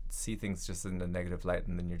 If you see things just in a negative light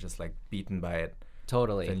and then you're just like beaten by it,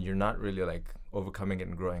 Totally. then you're not really like overcoming it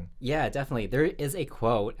and growing. Yeah, definitely. There is a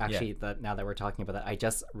quote actually that now that we're talking about that I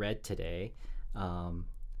just read today. Let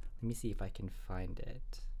me see if I can find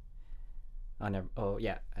it. Oh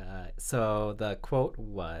yeah. So the quote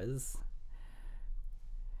was.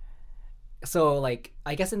 So like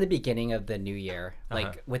I guess in the beginning of the new year,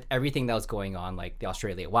 like with everything that was going on, like the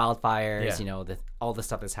Australia wildfires, Yeah. you know, all the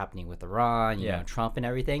stuff that's happening with Iran, you Yeah. know, Trump and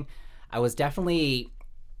everything, I was definitely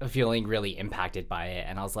feeling really impacted by it,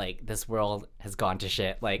 and I was like, this world has gone to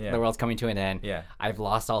shit. Like Yeah. the world's coming to an end. Yeah. I've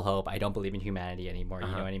lost all hope. I don't believe in humanity anymore. You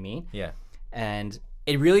know what I mean? Yeah. And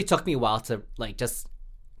it really took me a while to like just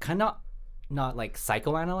kind of not like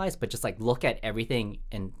psychoanalyze, but just like look at everything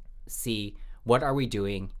and see what are we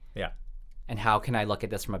doing Yeah. and how can I look at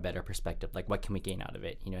this from a better perspective? Like, what can we gain out of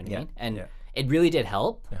it? You know what I Yeah, mean? And yeah. it really did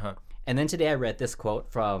help. Uh-huh. And then today I read this quote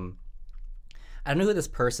from, I don't know who this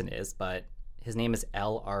person is, but his name is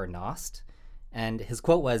L.R. Nost. And his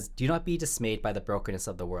quote was, "Do not be dismayed by the brokenness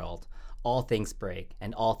of the world. All things break,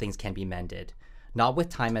 and all things can be mended. Not with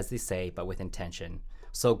time, as they say, but with intention.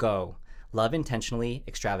 So go. Love intentionally,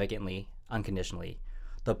 extravagantly, unconditionally.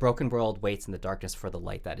 The broken world waits in the darkness for the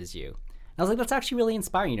light that is you." And I was like, that's actually really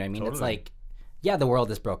inspiring. You know what I mean? It's Totally. like, yeah, the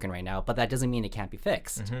world is broken right now, but that doesn't mean it can't be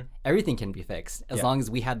fixed. Everything can be fixed as Yeah. long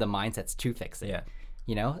as we have the mindsets to fix it. Yeah.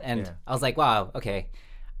 You know? And Yeah. I was like, wow, okay.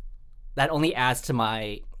 That only adds to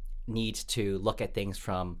my need to look at things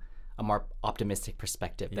from a more optimistic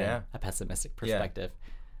perspective than Yeah. a pessimistic Yeah. perspective.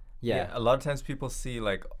 Yeah. Yeah. A lot of times people see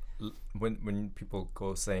like when people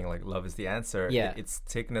go saying like love is the answer, Yeah. it's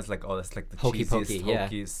taken as like, oh, that's like the Hokey cheesiest, pokey, yeah.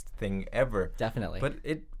 hokiest thing ever. Definitely. But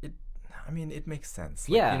I mean, it makes sense.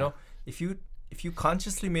 Like, Yeah. you know, if you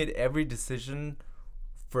consciously made every decision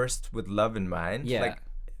first with love in mind, Yeah. like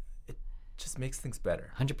it just makes things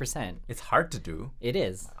better. 100%. It's hard to do. It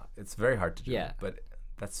is. It's very hard to do. Yeah. But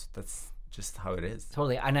that's just how it is.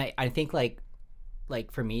 Totally. And I think like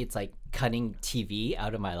for me, it's like cutting TV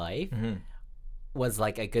out of my life was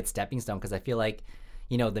like a good stepping stone, because I feel like,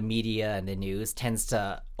 you know, the media and the news tends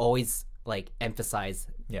to always like emphasize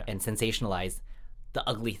Yeah. and sensationalize the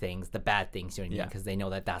ugly things, the bad things, you know what I mean? Yeah. Because they know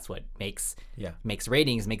that that's what makes Yeah.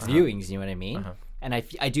 ratings, makes viewings, you know what I mean? And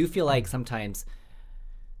I do feel like sometimes,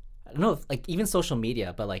 I don't know, if, like even social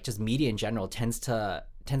media, but like just media in general tends to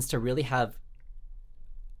really have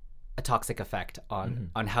a toxic effect on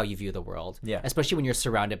how you view the world. Yeah. Especially when you're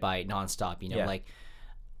surrounded by it nonstop, you know, Yeah.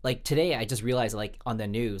 like today I just realized like on the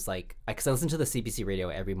news, like, cause I listen to the CBC radio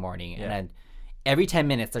every morning, and then every 10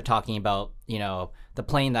 minutes they're talking about, you know, the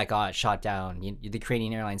plane that got shot down, the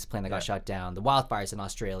Canadian Airlines plane that got shot down, the wildfires in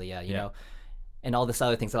Australia, you know, and all this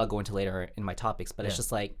other things that I'll go into later in my topics. But it's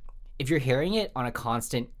just like, if you're hearing it on a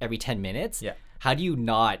constant every 10 minutes, how do you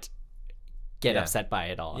not get upset by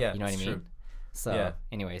it all? Yeah, You know what I it's mean? true. So Yeah.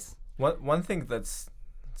 anyways, One thing that's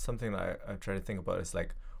something that I try to think about is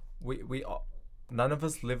like we all, none of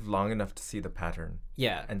us live long enough to see the pattern.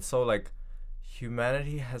 yeah, And so like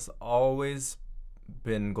humanity has always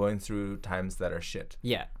been going through times that are shit.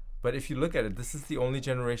 yeah, But if you look at it, this is the only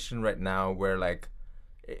generation right now where like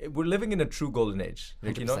we're living in a true golden age.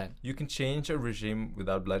 Like, you know, 100%. you can change a regime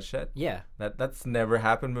without bloodshed. yeah, That's never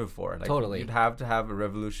happened before. Like, Totally. you'd have to have a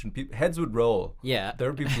revolution. Heads would roll. yeah. There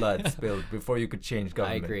would be blood spilled before you could change I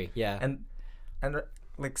government. agree. Yeah. And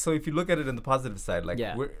like, so if you look at it in the positive side, like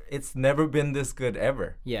Yeah. it's never been this good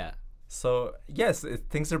ever. Yeah. So yes,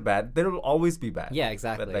 things are bad. There will always be bad. Yeah,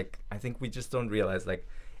 exactly. But like, I think we just don't realize like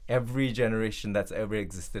every generation that's ever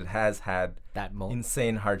existed has had that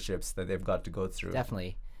insane hardships that they've got to go through.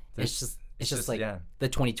 Definitely. There's- It's just like yeah. the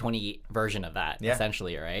 2020 version of that, Yeah.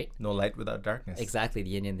 essentially, right? No light without darkness. Exactly, the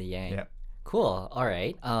yin and the yang. Yeah. Cool. All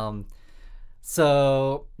right.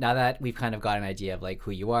 So now that we've kind of got an idea of like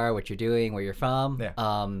who you are, what you're doing, where you're from, Yeah.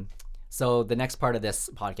 so the next part of this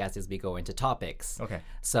podcast is we go into topics. Okay.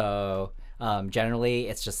 So generally,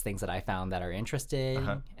 it's just things that I found that are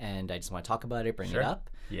interesting, and I just want to talk about it, bring Sure. it up.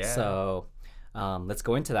 Yeah. So let's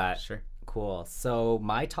go into that. Sure. Cool. So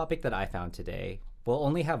my topic that I found today, we'll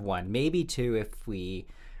only have one, maybe two if we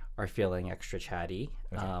are feeling extra chatty.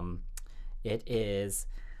 Okay. It is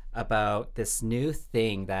about this new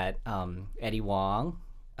thing that Eddie Wong,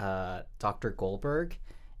 Dr. Goldberg,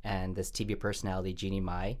 and this TV personality Jeannie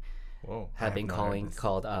Mai Whoa. I have been no idea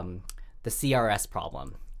called the CRS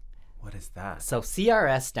problem. What is that? So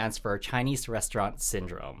CRS stands for Chinese Restaurant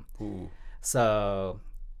Syndrome. Ooh. So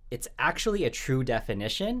it's actually a true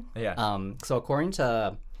definition. Yeah. So according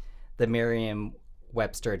to the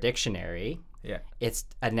Merriam-Webster dictionary, Yeah. it's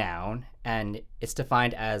a noun, and it's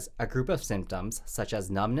defined as a group of symptoms such as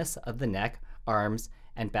numbness of the neck, arms,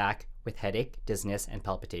 and back with headache, dizziness, and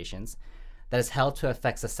palpitations that is held to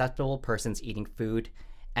affect susceptible persons eating food,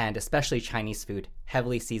 and especially Chinese food,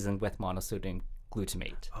 heavily seasoned with monosodium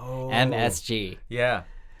glutamate, Oh. MSG. Yeah.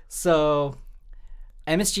 So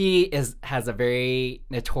MSG has a very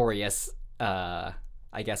notorious, I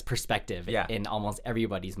guess, perspective Yeah. in almost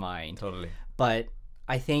everybody's mind. Totally. But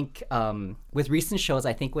I think with recent shows,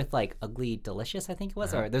 I think with like Ugly Delicious, I think it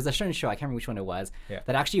was, or there's a certain show, I can't remember which one it was, Yeah.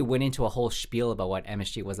 that actually went into a whole spiel about what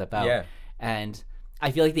MSG was about. Yeah. And I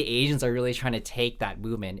feel like the Asians are really trying to take that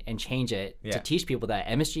movement and change it Yeah. to teach people that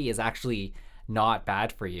MSG is actually not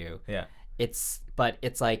bad for you. Yeah. But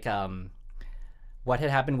it's like what had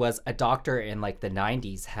happened was a doctor in like the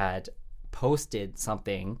 90s had posted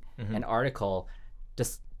something, an article,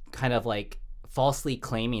 just kind of like falsely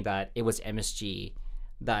claiming that it was MSG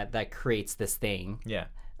that creates this thing, Yeah.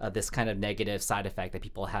 this kind of negative side effect that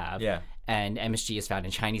people have. Yeah. And MSG is found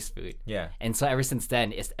in Chinese food. Yeah. And so ever since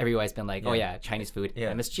then, everybody's been like, oh Yeah. yeah, Chinese food,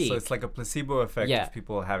 Yeah. MSG. So it's like a placebo effect Yeah. of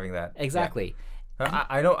people having that. Exactly. Yeah.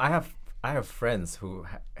 I know. I have friends who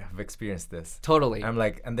have experienced this. Totally. I'm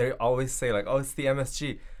like, and they always say like, "Oh, it's the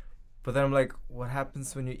MSG," but then I'm like, "What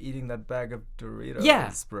happens when you're eating that bag of Doritos,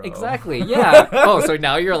 Yeah, bro?" exactly. Yeah. Oh, so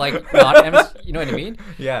now you're like not MSG, you know what I mean?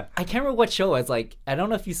 Yeah. I can't remember what show it was. Like, I don't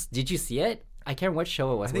know if did you see it? I can't remember what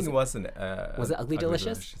show it was. I think it wasn't. Was it Ugly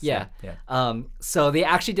Delicious? Yeah. Yeah. So they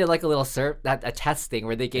actually did like a little a test thing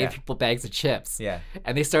where they gave Yeah. people bags of chips. Yeah.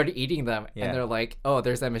 And they started eating them, Yeah. and they're like, "Oh,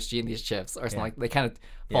 there's MSG in these chips," or something. Yeah. Like they kind of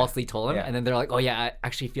Yeah. falsely told them, Yeah. and then they're like, "Oh yeah, I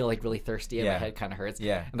actually feel like really thirsty, and my Yeah. head kind of hurts."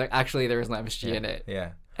 Yeah. And like, actually, there is no MSG in it.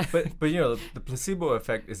 Yeah. But you know, the placebo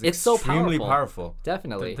effect is It's so extremely powerful. powerful.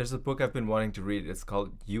 Definitely. There's a book I've been wanting to read. It's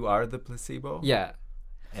called "You Are the Placebo." Yeah.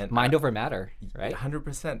 And Mind over matter, right?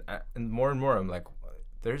 100%. And more I'm like,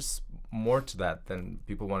 there's more to that than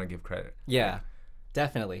people want to give credit. Yeah.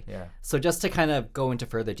 Definitely. Yeah. So just to kind of go into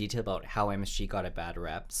further detail about how MSG got a bad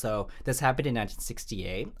rep. So this happened in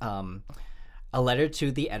 1968. A letter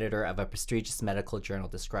to the editor of a prestigious medical journal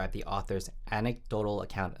described the author's anecdotal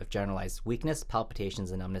account of generalized weakness, palpitations,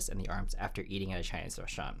 and numbness in the arms after eating at a Chinese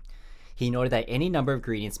restaurant. He noted that any number of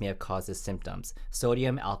ingredients may have caused his symptoms: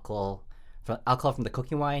 sodium, alcohol from the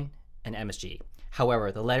cooking wine, and MSG.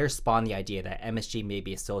 However, the letter spawned the idea that MSG may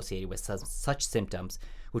be associated with such symptoms,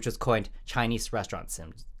 which was coined Chinese restaurant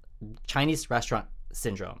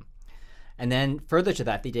syndrome. And then further to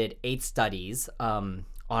that, they did 8 studies on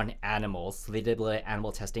animals. So they did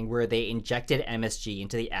animal testing where they injected MSG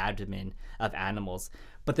into the abdomen of animals.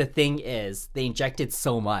 But the thing is, they injected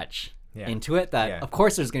so much into it that, of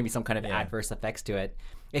course, there's going to be some kind of adverse effects to it.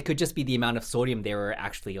 It could just be the amount of sodium they were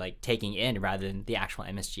actually like taking in rather than the actual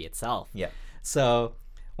MSG itself. Yeah. So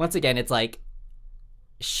once again, it's like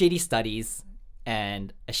shitty studies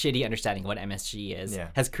and a shitty understanding of what MSG is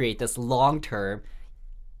has created this long-term,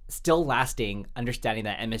 still lasting understanding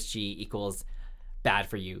that MSG equals bad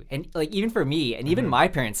for you. And like even for me, and even my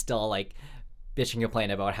parents still like bitch and complain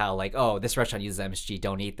about how like, oh, this restaurant uses MSG,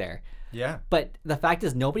 don't eat there. Yeah. But the fact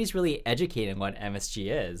is nobody's really educating what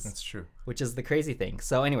MSG is. That's true. Which is the crazy thing.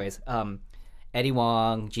 So anyways, Eddie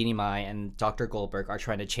Wong, Jeannie Mai, and Dr. Goldberg are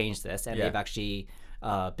trying to change this, and they've actually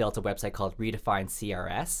built a website called Redefine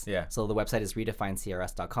CRS. Yeah. So the website is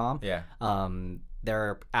redefinecrs.com. Yeah.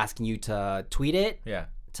 They're asking you to tweet it Yeah.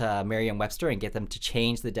 to Merriam-Webster and get them to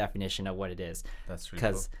change the definition of what it is. That's really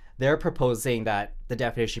Because they're proposing that the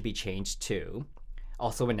definition should be changed to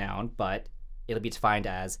also a noun, but it'll be defined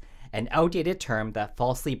as an outdated term that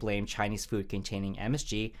falsely blamed Chinese food containing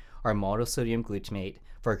MSG or monosodium glutamate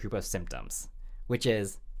for a group of symptoms, which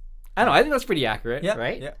is, I don't know, I think that's pretty accurate,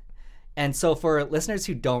 right? Yeah. And so for listeners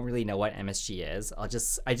who don't really know what MSG is, I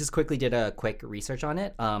just quickly did a quick research on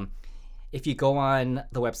it. If you go on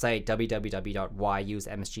the website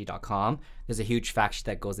www.whyusemsg.com, there's a huge fact sheet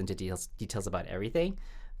that goes into details about everything.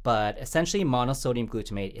 But essentially, monosodium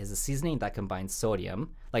glutamate is a seasoning that combines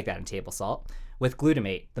sodium, like that in table salt, with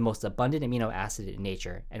glutamate, the most abundant amino acid in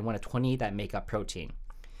nature, and one of 20 that make up protein.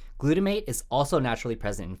 Glutamate is also naturally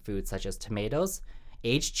present in foods such as tomatoes,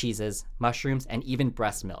 aged cheeses, mushrooms, and even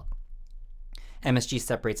breast milk. MSG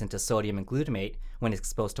separates into sodium and glutamate when it's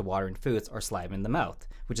exposed to water in foods or saliva in the mouth,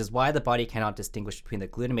 which is why the body cannot distinguish between the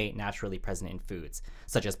glutamate naturally present in foods,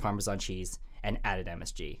 such as Parmesan cheese and added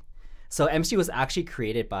MSG. So MSG was actually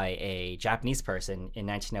created by a Japanese person in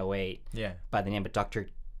 1908 by the name of Dr.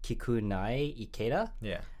 Kikunai Ikeda.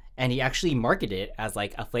 Yeah. And he actually marketed it as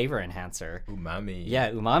like a flavor enhancer. Umami.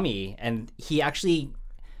 Yeah, umami. And he actually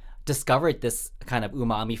discovered this kind of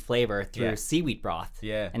umami flavor through seaweed broth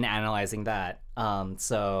and analyzing that.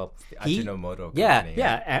 So Ajinomoto company.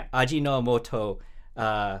 Ajinomoto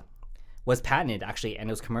was patented actually, and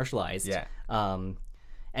it was commercialized.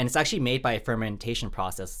 And it's actually made by a fermentation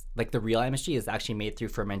process. Like the real MSG is actually made through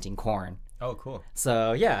fermenting corn. Oh, cool.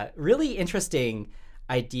 So yeah, really interesting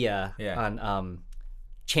idea on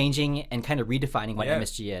changing and kind of redefining what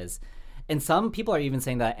MSG is. And some people are even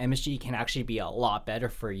saying that MSG can actually be a lot better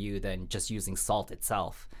for you than just using salt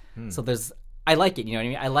itself. So I like it, you know what I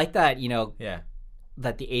mean? I like that,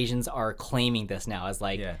 that the Asians are claiming this now as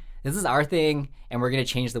like, this is our thing and we're going to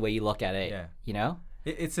change the way you look at it, you know?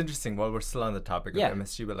 It's interesting while we're still on the topic of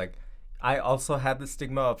MSG, but like, I also had the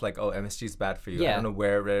stigma of like, oh, MSG is bad for you. I don't know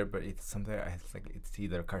where, but it's something, it's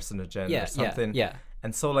either carcinogen or something.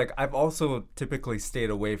 And so like, I've also typically stayed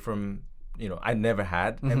away from, I never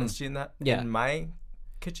had MSG in my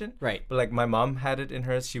kitchen. Right. But like my mom had it in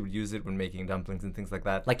hers. She would use it when making dumplings and things like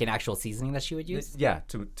that. Like an actual seasoning that she would use?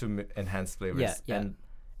 To enhance flavors.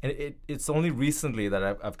 And it's only recently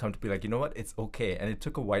that I've come to be like, you know what? It's okay. And it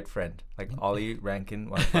took a white friend, like Ollie Rankin,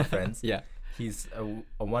 one of my friends. He's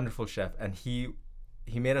a wonderful chef, and he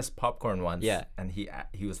made us popcorn once. And he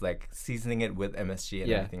was like seasoning it with MSG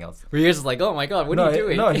and everything else. Were you just like, oh my god, what are you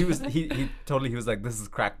doing? No, he was like, this is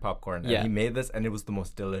crack popcorn. And he made this, and it was the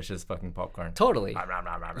most delicious fucking popcorn. Totally.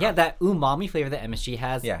 Yeah, that umami flavor that MSG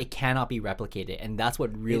has, it cannot be replicated, and that's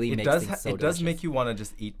what really makes things so delicious. It does make you want to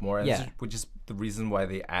just eat more, which is the reason why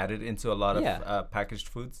they add it into a lot of packaged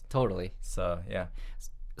foods. Totally. So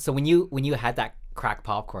So when you had that crack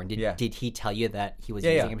popcorn, did he tell you that he was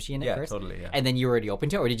using MSG in it first? Yeah, totally. And then you were already open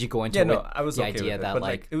to it, or did you go into I was the okay idea with it, that but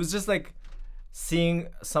like it was just like seeing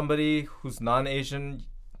somebody who's non-Asian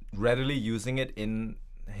readily using it in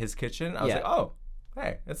his kitchen. I was like, oh,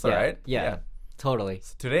 hey, it's all right. Yeah. Totally.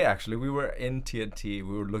 So today, actually, we were in TNT.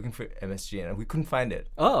 We were looking for MSG, and we couldn't find it.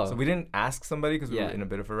 Oh. So we didn't ask somebody because we were in a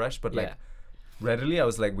bit of a rush, but like readily, I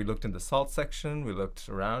was like, we looked in the salt section, we looked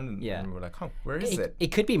around, and we were like, where is it? It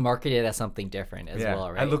could be marketed as something different as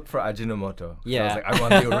well, right? I looked for Ajinomoto. Yeah. So I was like, I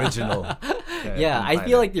want the original. I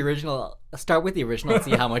feel like the original, start with the original and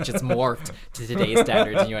see how much it's morphed to today's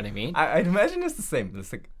standards, you know what I mean? I'd imagine it's the same.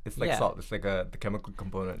 It's like salt. It's like the chemical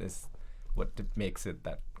component is what makes it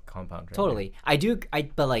that compound. Right? Totally.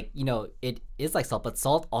 But like, it is like salt, but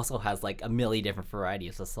salt also has like a million different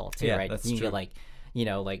varieties of salt too, right? That's you true. Get like,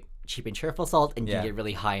 like cheap and cheerful salt, and you can get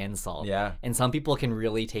really high-end salt. Yeah. And some people can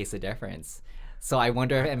really taste the difference. So I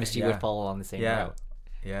wonder if MSG would follow along the same route.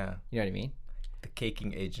 Yeah. You know what I mean? The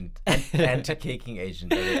caking agent, anti-caking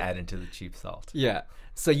agent that they add into the cheap salt. Yeah.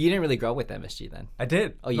 So you didn't really grow up with MSG then? I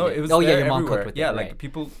did. Oh, you did? It was your mom everywhere. cooked with it. Yeah, right. like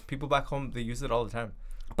people back home, they use it all the time.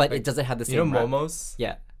 But like, it doesn't have the same. Momos?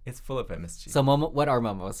 Yeah. It's full of MSG. So what are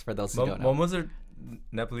momos for those who don't know? Momos are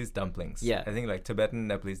Nepalese dumplings. Yeah. I think like Tibetan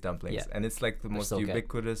Nepalese dumplings. Yeah. And it's like the most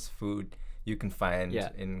ubiquitous food you can find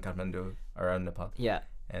in Kathmandu, around Nepal. Yeah.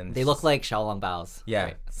 And they look like xiaolong baos. Yeah.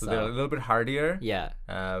 Right? So they're a little bit hardier. Yeah.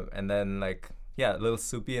 And then like, a little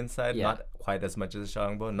soupy inside. Yeah. Not quite as much as a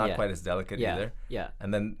xiaolong bao. Not quite as delicate either. Yeah.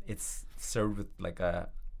 And then it's served with like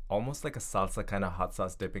almost like a salsa kind of hot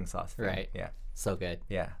sauce dipping sauce thing. Right. Yeah. So good.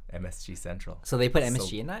 Yeah. MSG Central. So they put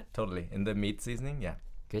MSG in that? Totally. In the meat seasoning. Yeah.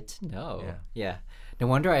 Good to know. Yeah. No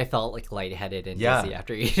wonder I felt like lightheaded and dizzy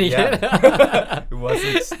after eating it. It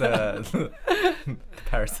wasn't the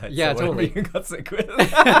parasites. Yeah, totally. You got sick with.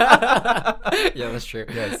 Yeah, that's true.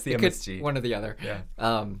 Yeah, it's the MSG. One or the other.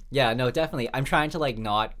 Yeah. No, definitely. I'm trying to like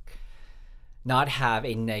not have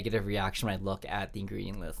a negative reaction when I look at the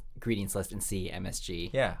ingredient ingredients list and see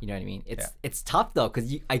MSG. Yeah. You know what I mean? It's tough though,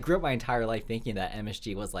 because I grew up my entire life thinking that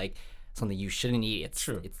MSG was like something you shouldn't eat. It's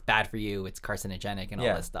True. It's bad for you. It's carcinogenic and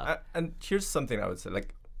all this stuff. And here's something I would say,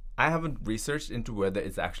 like, I haven't researched into whether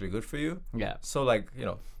it's actually good for you. Yeah. So, like,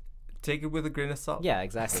 take it with a grain of salt. Yeah,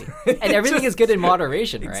 exactly. And everything is good in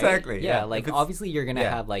moderation, right? Exactly. Yeah, Yeah. like If obviously you're gonna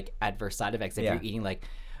have like adverse side effects if Yeah. you're eating like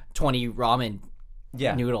 20 ramen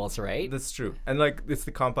noodles, right? That's true. And like it's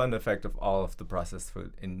the compound effect of all of the processed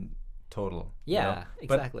food in total. Yeah,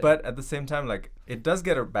 exactly. But at the same time, like it does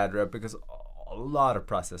get a bad rep because a lot of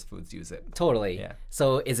processed foods use it. Totally. Yeah.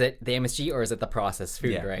 So is it the MSG or is it the processed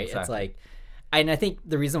food, Yeah, right? It's exactly. like, and I think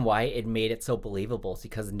the reason why it made it so believable is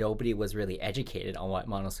because nobody was really educated on what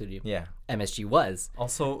monosodium Yeah. MSG was.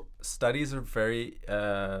 Also, studies are very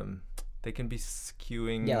they can be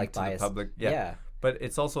skewing Yeah, like to biased. the public. Yeah. But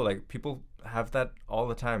it's also like people have that all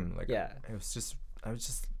the time. Like Yeah. I was just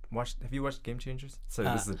watched. Have you watched Game Changers? So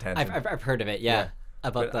this is a tangent. I've heard of it, yeah.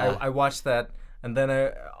 About But I watched that, and then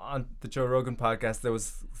on the Joe Rogan podcast there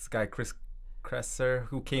was this guy Chris Kresser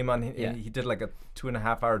who came on. He did like a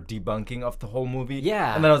 2.5 hour debunking of the whole movie.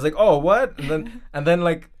 Yeah. And then I was like, oh, what? And then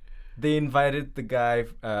like they invited the guy,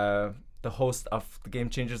 the host of the Game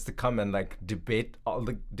Changers, to come and like debate all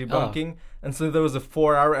the debunking. And so there was a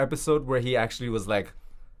 4-hour episode where he actually was like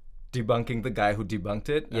debunking the guy who debunked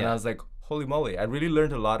it. And I was like, holy moly! I really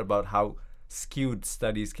learned a lot about how skewed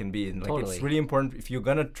studies can be, and like Totally. it's really important. If you're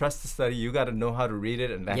gonna trust the study, you got to know how to read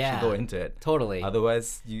it and actually go into it. Totally.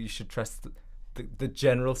 Otherwise, you should trust the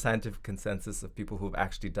general scientific consensus of people who've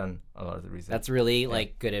actually done a lot of the research. That's really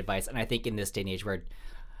like good advice. And I think in this day and age where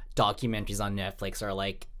documentaries on Netflix are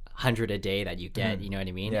like 100 a day that you get, you know what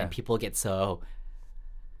I mean? Yeah. And people get so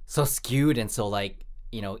skewed and so like,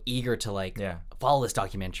 eager to like follow this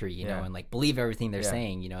documentary, you know, and like believe everything they're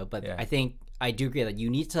saying, but I think I do agree that you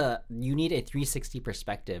need a 360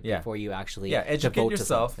 perspective before you actually educate devote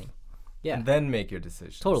yourself. to something. Yeah. And then make your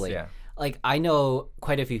decisions. Totally. Yeah. Like I know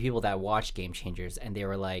quite a few people that watch Game Changers and they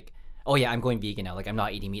were like, oh yeah, I'm going vegan now. Like I'm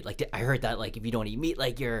not eating meat. Like I heard that like if you don't eat meat,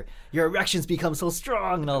 like your erections become so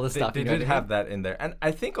strong and all this stuff. They you know did what I have mean? that in there. And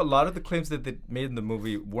I think a lot of the claims that they made in the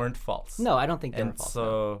movie weren't false. No, I don't think they're And false.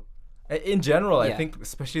 so in general, I Yeah. think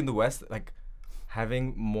especially in the West, like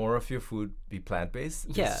having more of your food be plant-based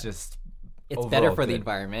Yeah. is just It's better overall for the good.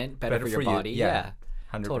 environment, better for your you. body. Yeah.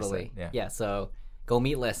 100%. Totally. Yeah. So go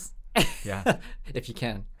meatless. Yeah. If you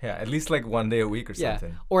can. Yeah, at least like one day a week or Yeah.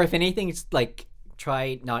 something. Or if anything, just like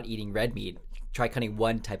try not eating red meat. Try cutting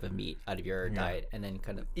one type of meat out of your diet and then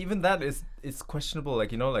kind of Even that is questionable.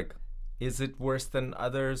 Like, like, is it worse than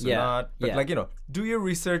others or Yeah, not? But yeah. like, do your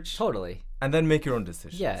research totally. and then make your own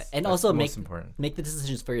decisions. Yeah. And That's also the make most important. make the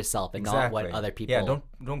decisions for yourself and not what other people Yeah,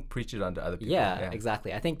 don't preach it onto other people. Yeah,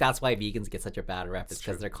 exactly. I think that's why vegans get such a bad rep. It's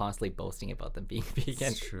because true. they're constantly boasting about them being vegan.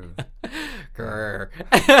 It's true. Grr.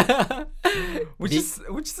 Which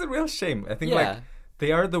is a real shame. I think Yeah. like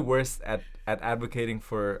they are the worst at advocating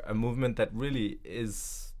for a movement that really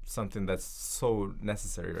is something that's so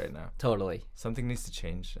necessary right now. Totally. Something needs to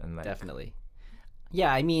change, and like Definitely.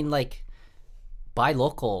 Yeah, I mean, like, buy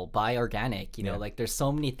local, buy organic. You know, Yeah. like, there's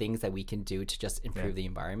so many things that we can do to just improve the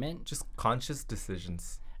environment. just conscious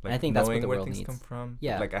decisions. Like I think that's what knowing the where world things needs. come from.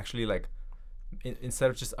 Yeah. Like actually like instead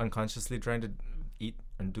of just unconsciously trying to eat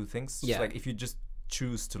and do things, just Yeah. like if you just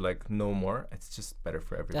choose to like know more, it's just better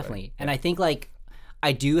for everybody. Definitely. And I think, like,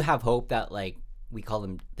 I do have hope that, like, we call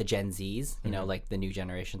them the Gen Zs, you know, like the new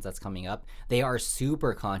generations that's coming up. They are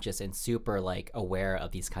super conscious and super, like, aware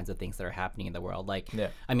of these kinds of things that are happening in the world. Like, Yeah.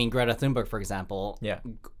 I mean, Greta Thunberg, for example, Yeah.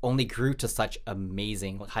 only grew to such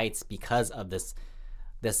amazing heights because of this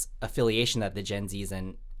affiliation that the Gen Zs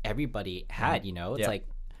and everybody had, you know? It's Yeah. like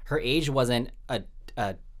her age wasn't a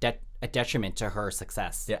detriment to her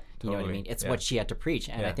success. Yeah, You know what I totally. mean? It's Yeah. what she had to preach.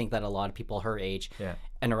 And I Yeah. think that a lot of people her age Yeah.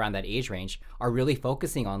 and around that age range are really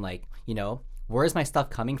focusing on, like, you know, where's my stuff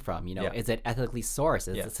coming from? You know, Yeah. is it ethically sourced?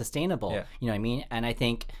 Is Yeah. it sustainable? Yeah. You know what I mean? And I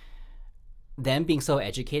think them being so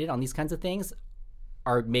educated on these kinds of things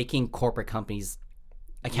are making corporate companies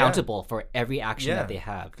accountable for every action that they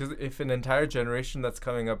have. Because if an entire generation that's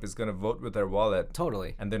coming up is going to vote with their wallet,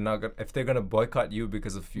 Totally. and they're not gonna, if they're going to boycott you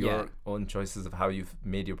because of your Yeah. own choices of how you've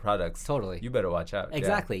made your products, Totally. you better watch out.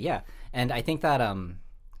 Exactly, yeah. And I think that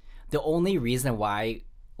the only reason why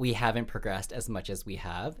we haven't progressed as much as we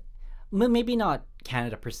have, maybe not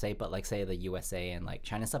Canada per se, but like say the USA and like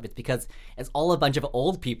China stuff, it's because it's all a bunch of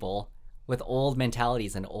old people with old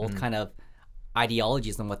mentalities and old kind of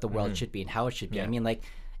ideologies on what the world should be and how it should be. I mean, like,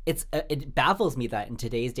 it baffles me that in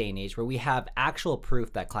today's day and age where we have actual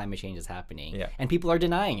proof that climate change is happening Yeah. and people are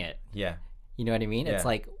denying it. Yeah. You know what I mean? It's Yeah.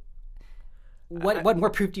 like, what more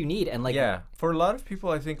proof do you need? And like, yeah, for a lot of people,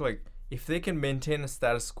 I think like if they can maintain a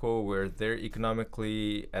status quo where they're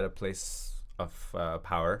economically at a place of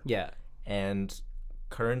power, yeah, and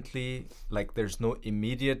currently like there's no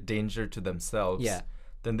immediate danger to themselves, Yeah.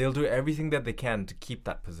 then they'll do everything that they can to keep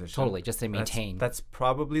that position. totally, just to And maintain. That's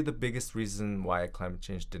probably the biggest reason why climate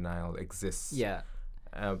change denial exists. yeah,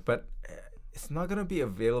 But it's not going to be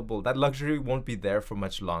available. That luxury won't be there for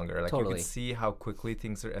much longer. Like you Totally. can see how quickly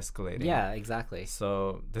things are escalating. yeah, exactly.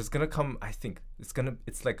 So there's going to come, I think,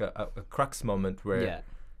 it's like a crux moment where Yeah,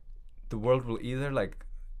 the world will either like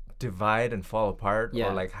divide and fall apart Yeah.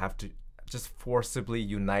 or like have to just forcibly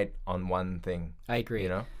unite on one thing, I agree. you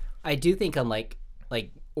know? I do think on like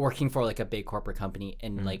working for like a big corporate company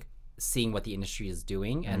and Mm-hmm. like seeing what the industry is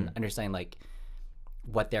doing and understanding like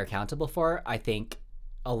what they're accountable for. I think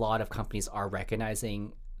a lot of companies are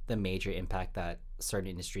recognizing the major impact that certain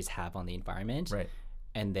industries have on the environment, Right.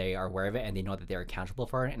 and they are aware of it and they know that they're accountable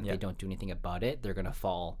for it. And Yeah. if they don't do anything about it, they're gonna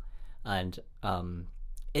fall. And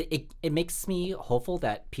it makes me hopeful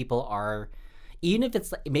that people are, even if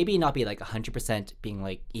it's like, maybe not be like 100% being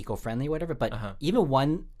like eco-friendly or whatever, but even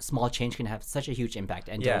one small change can have such a huge impact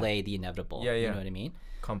and Yeah. delay the inevitable. Yeah, You yeah. know what I mean?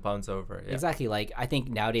 Compounds over. Yeah. Exactly. Like I think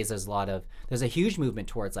nowadays there's a huge movement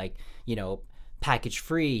towards like, package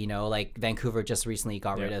free, like Vancouver just recently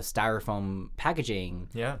got rid Yeah. of styrofoam packaging.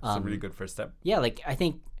 Yeah, it's a really good first step. Yeah, like I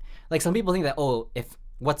think like some people think that, if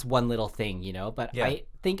what's one little thing, but Yeah. I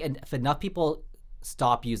think if enough people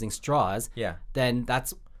stop using straws, Yeah. then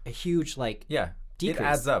that's a huge like Yeah. decrease. It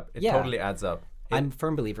adds up. It Yeah. totally adds up. I'm a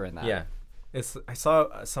firm believer in that. Yeah. I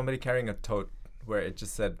saw somebody carrying a tote where it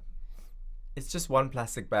just said, it's just one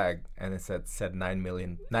plastic bag, and it said 9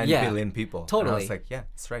 Yeah, billion people. And I totally. was like, yeah,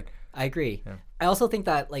 that's right. I agree. I also think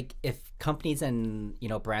that like if companies and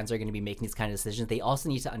brands are going to be making these kind of decisions, they also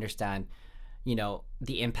need to understand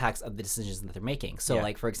the impacts of the decisions that they're making. So Yeah.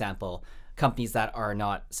 like for example, companies that are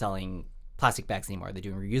not selling plastic bags anymore, they're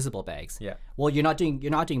doing reusable bags. Yeah. Well, you're not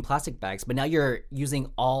doing plastic bags, but now you're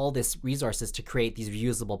using all this resources to create these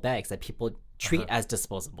reusable bags that people treat as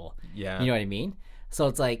disposable. Yeah. You know what I mean? So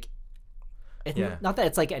it's like Yeah. not that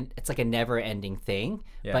it's like a never-ending thing,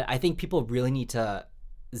 Yeah. but I think people really need to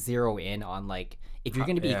zero in on like if you're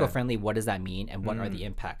going to be yeah. eco-friendly, what does that mean and what are the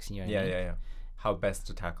impacts? You know what I Yeah, mean? yeah. How best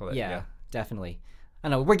to tackle it. Yeah, definitely. I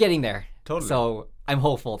know we're getting there. Totally. So I'm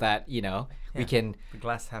hopeful that we can. The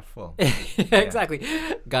glass half full. Exactly.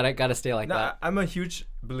 Gotta stay like No, that. I'm a huge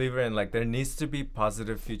believer in like there needs to be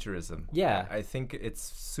positive futurism. Yeah. I think it's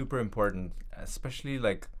super important, especially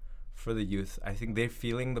like for the youth. I think they're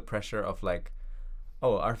feeling the pressure of like,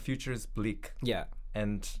 oh, our future is bleak. Yeah.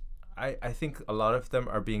 And I think a lot of them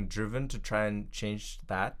are being driven to try and change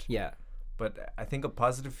that. Yeah. But I think a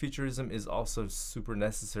positive futurism is also super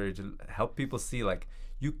necessary to help people see like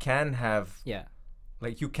you can have Yeah.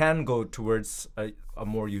 like you can go towards a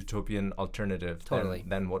more utopian alternative Totally.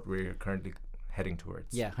 than what we're currently heading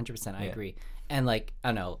towards. Yeah. 100%. I Yeah. agree. And like I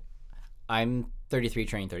don't know, I'm 33,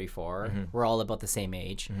 turning 34. We're all about the same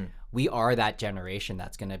age. We are that generation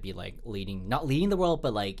that's gonna be like not leading the world,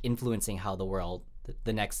 but like influencing how the world,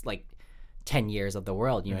 the next like 10 years of the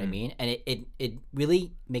world, you know what I mean? And it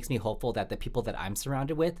really makes me hopeful that the people that I'm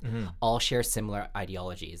surrounded with all share similar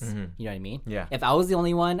ideologies. You know what I mean? Yeah. If I was the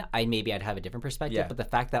only one, I'd have a different perspective. Yeah. But the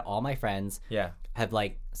fact that all my friends Yeah. have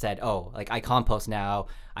like said, oh, like I compost now,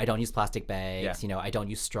 I don't use plastic bags, Yeah. I don't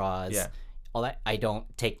use straws. Yeah. All that, I don't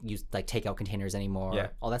use like takeout containers anymore. Yeah.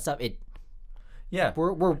 All that stuff. Yeah.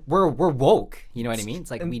 We're woke. You know what I mean?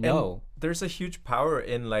 It's like we know. There's a huge power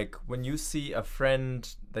in like when you see a friend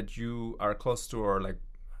that you are close to or like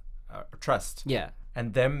trust, Yeah.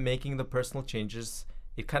 and them making the personal changes.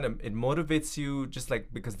 It motivates you just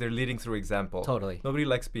like because they're leading through example. Totally. Nobody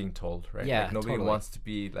likes being told, right? Yeah, Like, nobody totally. wants to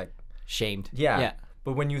be like Shamed. yeah. Yeah.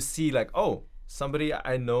 But when you see like, oh, somebody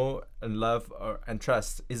I know and love and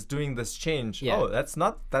trust is doing this change, Yeah. oh, that's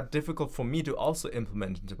not that difficult for me to also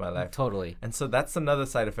implement into my life. Totally. And so that's another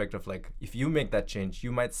side effect of like, if you make that change,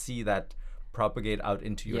 you might see that propagate out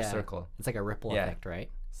into your Yeah. circle. It's like a ripple Yeah. effect, right?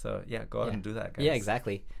 So yeah, go out and do that, guys. Yeah,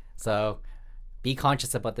 exactly. So be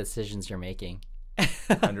conscious about the decisions you're making.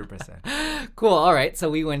 100%. Cool. All right. So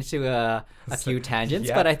we went to a few tangents,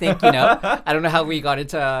 yeah. but I think, I don't know how we got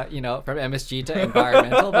into, from MSG to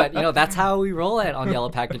environmental, but, that's how we roll it on Yellow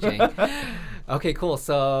Packaging. Okay, cool.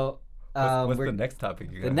 So What's the next topic?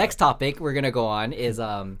 the next topic we're going to go on is,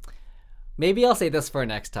 maybe I'll say this for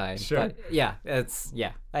next time. Sure. But yeah,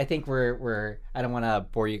 I think I don't want to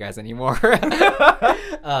bore you guys anymore.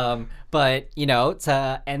 But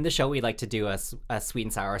to end the show, we'd like to do a sweet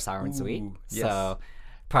and sour, sour and sweet. Ooh, yes. So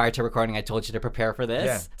prior to recording, I told you to prepare for this.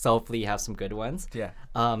 Yeah. So hopefully you have some good ones. Yeah.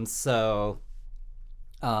 So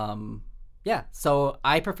Yeah. So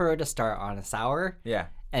I prefer to start on a sour Yeah.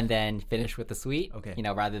 and then finish with the sweet. Okay.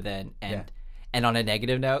 Rather than Yeah. and on a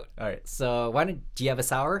negative note. All right. So do you have a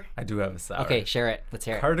sour? I do have a sour. Okay, share it. Let's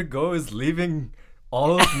hear it. Car2Go is leaving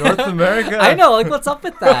all of North America. I know, like what's up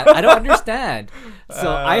with that? I don't understand. So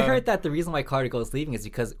I heard that the reason why Car2Go is leaving is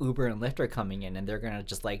because Uber and Lyft are coming in and they're gonna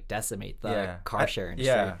just like decimate the car share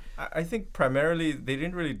industry. Yeah, I think primarily they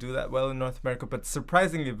didn't really do that well in North America, but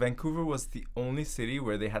surprisingly, Vancouver was the only city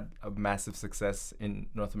where they had a massive success in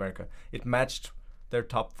North America. It matched their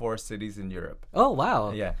top 4 cities in Europe. Oh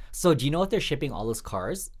wow. Yeah. So do you know if they're shipping all those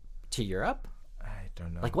cars to Europe? I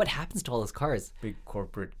don't know. Like what happens to all those cars? Big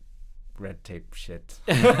corporate red tape shit.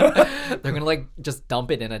 They're gonna like just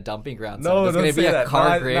dump it in a dumping ground. No, there's don't gonna say be a that.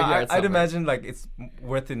 car graveyard. I'd somewhere. imagine like it's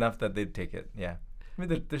worth enough that they'd take it. Yeah. I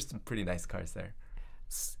mean, there's some pretty nice cars there.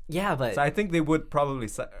 Yeah, but So I think they would probably.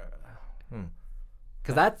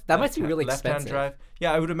 because that must be really left-hand expensive. drive.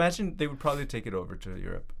 Yeah, I would imagine they would probably take it over to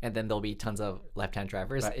Europe. And then there'll be tons of left-hand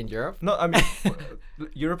drivers Right. in Europe. No, I mean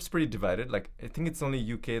Europe's pretty divided. Like I think it's only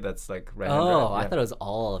UK that's like right-hand Oh, drive. I Yeah. thought it was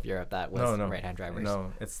all of Europe that was no, right-hand drivers.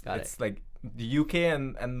 No, it's Got it's like the UK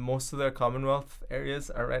and most of the Commonwealth areas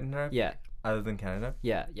are right-hand drive. Yeah, Other than Canada,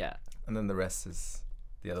 yeah. and then the rest is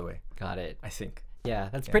the other way. Got it. I think. Yeah,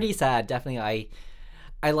 that's pretty sad. Definitely,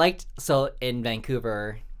 I liked so in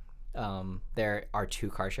Vancouver. There are 2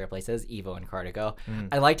 car share places, Evo and Car2Go.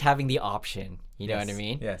 I liked having the option. You know what I Yes,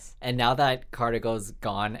 mean? Yes. And now that Car2Go's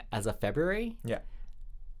gone as of February, Yeah.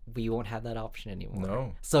 we won't have that option anymore.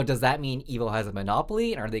 No. So does that mean Evo has a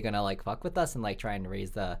monopoly, and are they gonna like fuck with us and like try and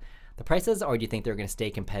raise the prices, or do you think they're gonna stay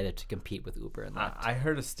competitive to compete with Uber and Lyft? I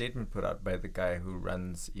heard a statement put out by the guy who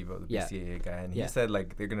runs Evo, the Yeah. BCAA guy, and Yeah. he said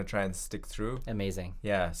like they're gonna try and stick through. Amazing.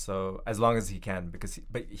 Yeah, so as long as he can,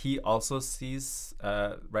 but he also sees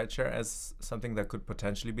rideshare as something that could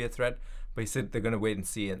potentially be a threat. But he said they're gonna wait and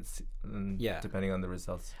see, and Yeah. depending on the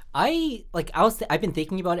results. I've been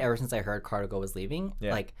thinking about it ever since I heard Car2Go was leaving.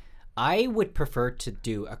 Yeah. Like, I would prefer to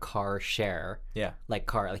do a car share, Yeah, like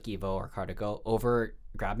Evo or Car2Go, over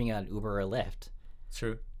grabbing an Uber or Lyft.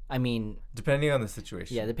 true. I mean, Depending on the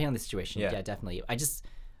situation. yeah, depending on the situation. Yeah. Yeah, definitely. I guess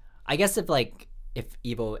if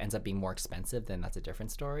Evo ends up being more expensive, then that's a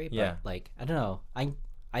different story. But Yeah. like, I don't know.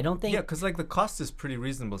 I don't think Yeah, because like the cost is pretty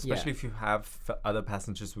reasonable, especially if you have other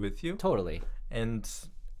passengers with you. totally. And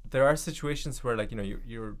there are situations where like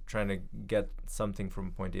you're trying to get something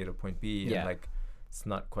from point A to point B, Yeah. and like it's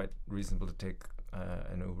not quite reasonable to take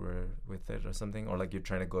an Uber with it or something, or like you're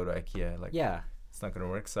trying to go to IKEA, like Yeah. it's not gonna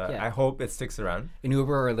work. So Yeah. I hope it sticks around. An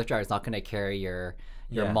Uber or Lyft driver is not going to carry your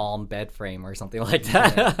Yeah. mom bed frame or something like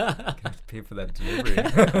that. You have to pay for that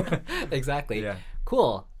delivery. Exactly. Yeah.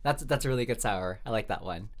 Cool. That's a really good sour. I like that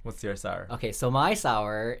one. What's your sour? Okay, so my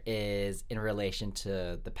sour is in relation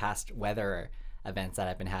to the past weather events that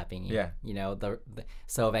have been happening. Yeah.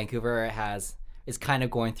 So Vancouver is kind of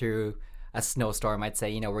going through a snowstorm. I'd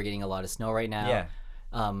say we're getting a lot of snow right now. Yeah.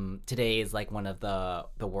 Today is like one of the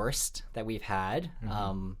worst that we've had.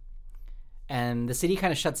 Mm-hmm. And the city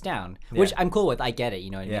kind of shuts down, which Yeah. I'm cool with. I get it. You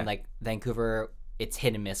know what I Yeah. mean? Like Vancouver, it's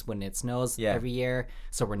hit and miss when it snows Yeah. every year.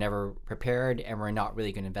 So we're never prepared, and we're not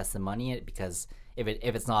really going to invest the money in it, because if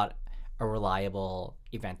it's not a reliable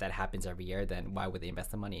event that happens every year, then why would they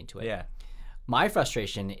invest the money into it? Yeah. My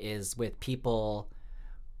frustration is with people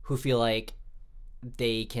who feel like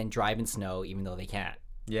they can drive in snow even though they can't.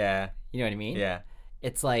 Yeah. You know what I mean? Yeah.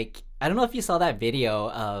 It's like, I don't know if you saw that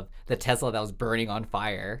video of the Tesla that was burning on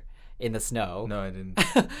fire in the snow. No, I didn't.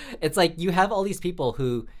 It's like you have all these people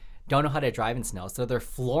who don't know how to drive in snow, so they're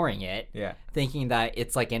flooring it, Yeah. thinking that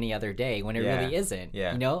it's like any other day when it Yeah. really isn't.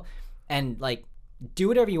 Yeah. You know? And like, do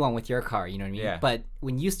whatever you want with your car, you know what I mean? Yeah. But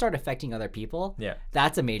when you start affecting other people, Yeah.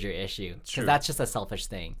 that's a major issue, True. because that's just a selfish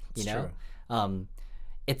thing, you It's know? true.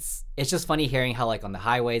 It's just funny hearing how like on the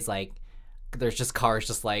highways, like there's just cars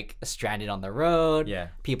just like stranded on the road. Yeah.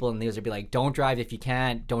 People in the news would be like, don't drive if you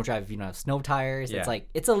can't, don't drive if you don't have snow tires. Yeah. It's like,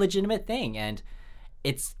 it's a legitimate thing. And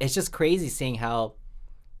it's just crazy seeing how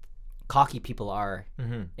cocky people are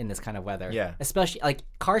in this kind of weather. Yeah. Especially like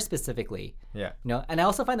cars specifically. Yeah. You know, and I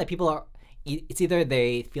also find that people are, it's either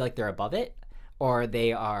they feel like they're above it, or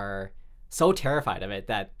they are so terrified of it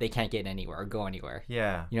that they can't get anywhere or go anywhere.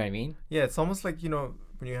 Yeah. You know what I mean? Yeah. It's almost like,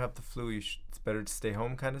 when you have the flu, it's better to stay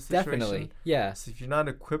home kind of situation. Definitely. Yeah. So if you're not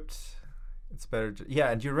equipped, it's better. Yeah.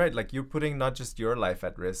 And you're right. Like you're putting not just your life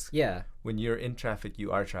at risk. Yeah. When you're in traffic,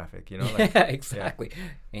 you are traffic, Like, Yeah, exactly.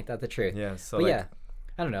 Ain't that the truth? Yeah. So But like, yeah,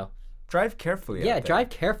 I don't know. drive carefully. Yeah, out there. drive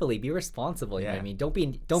carefully. Be responsible. You know what I Yeah. mean?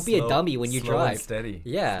 Don't be a dummy when you slow drive. And steady.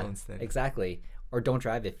 Yeah, Slow and steady. exactly. Or don't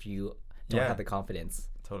drive if you don't Yeah. have the confidence.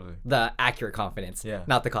 Totally. The accurate confidence, Yeah.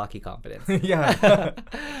 not the cocky confidence. Yeah.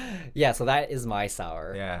 Yeah, so that is my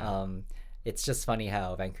sour. Yeah. It's just funny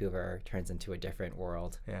how Vancouver turns into a different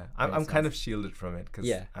world. Yeah. I'm kind of shielded from it because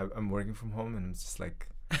Yeah. I'm working from home and I'm just like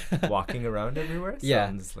walking around everywhere. So Yeah.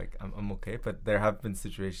 I'm just like, I'm okay. But there have been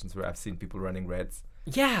situations where I've seen people running reds.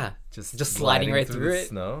 Yeah, Just sliding right through through the it.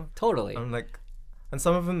 snow. Totally. I'm like, and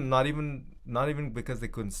some of them not even because they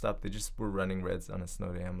couldn't stop. They just were running reds on a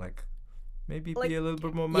snow day. I'm like, maybe Like, be a little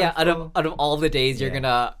bit more mindful. Yeah, out of all the days you're Yeah.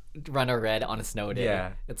 gonna run a red on a snow day.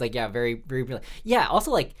 Yeah. It's like, yeah, very, very, yeah. Also,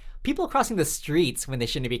 like, people crossing the streets when they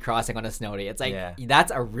shouldn't be crossing on a snow day. It's like, Yeah.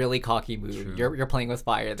 that's a really cocky move. True. You're playing with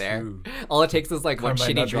fire there. True. All it takes is like Car one might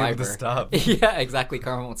shitty not be able driver. to stop. Yeah, exactly.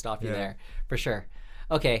 Karma won't stop you Yeah. there for sure.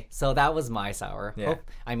 Okay, so that was my sour. Yeah.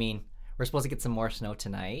 I mean, we're supposed to get some more snow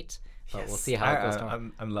tonight, but we'll Yes. see how it goes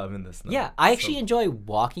tomorrow. I'm loving this snow. Yeah, I So- actually enjoy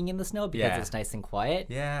walking in the snow because Yeah. it's nice and quiet.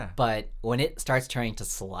 Yeah. But when it starts turning to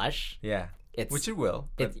slush, Yeah. it's Which it will.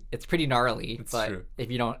 But it's pretty gnarly. It's but true.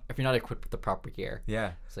 if you're not equipped with the proper gear,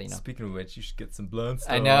 yeah. so you know. Speaking of which, you should get some Blundstones.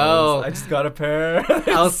 I know. I just got a pair.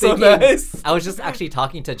 I was so thinking, nice. I was just actually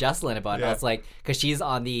talking to Jesselyn about it. I Yeah. was like, because she's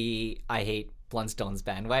on the I hate Blundstones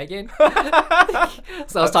bandwagon.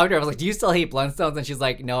 So I was talking to her. I was like, "Do you still hate Blundstones?" And she's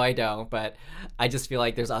like, "No, I don't. But I just feel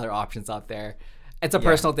like there's other options out there." It's a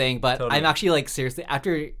personal thing, but totally. I'm actually like seriously.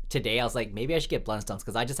 After today, I was like, maybe I should get Blundstones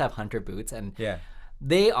because I just have Hunter boots and Yeah.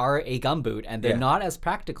 they are a gum boot and they're Yeah. not as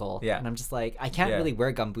practical. Yeah. And I'm just like, I can't Yeah. really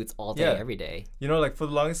wear gum boots all day Yeah. every day. You know, like for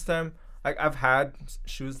the longest time, I've had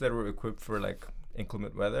shoes that were equipped for like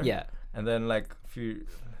inclement weather. Yeah. And then like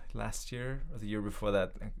last year or the year before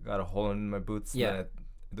that, I got a hole in my boots. Yeah. Then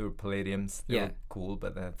they were palladiums. They Yeah. were cool,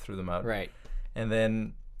 but then I threw them out. Right. And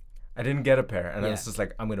then I didn't get a pair, and I Yeah. was just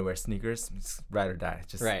like, I'm gonna wear sneakers, just ride or die.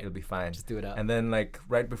 Just Right. it'll be fine. Just do it up. And then like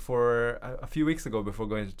right before a few weeks ago, before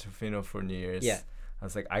going to Tofino for New Year's, Yeah. I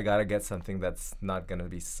was like, I gotta get something that's not gonna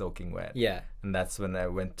be soaking wet. Yeah. And that's when I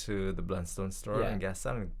went to the Blundstone store Yeah. in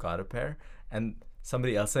Gastown and got a pair. And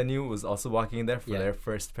somebody else I knew was also walking in there for Yeah. their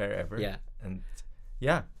first pair ever. Yeah. And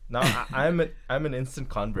yeah, now I'm an instant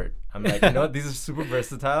convert. I'm like, you know what? These are super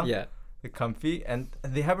versatile. Yeah. They're comfy, and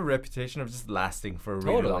they have a reputation of just lasting for a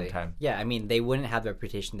really long time. Yeah, I mean, they wouldn't have the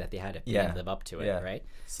reputation that they had if they Yeah. didn't live up to it, Yeah. right?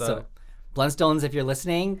 So- Blundstones, if you're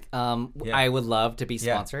listening, Yeah. I would love to be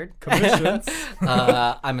Yeah. sponsored. Commissions.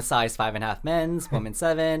 I'm a size 5.5 men's, woman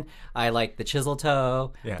 7. I like the chisel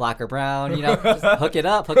toe, Yeah. black or brown. You know, just hook it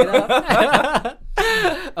up, hook it up.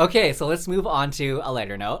 Okay, so let's move on to a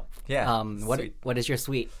lighter note. Yeah, What sweet. what is your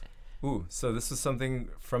sweet? Ooh, so this was something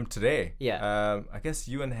from today. Yeah. I guess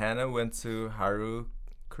you and Hannah went to Haru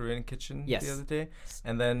Korean Kitchen Yes. the other day,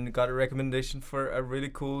 and then got a recommendation for a really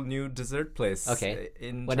cool new dessert place. Okay.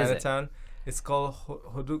 In What is it? Chinatown. It's called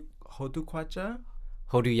Hodukwacha.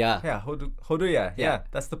 Hoduya. Yeah, Hoduya. Yeah. Yeah,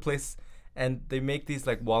 that's the place, and they make these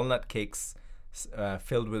like walnut cakes,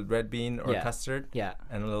 filled with red bean or Yeah. custard. Yeah.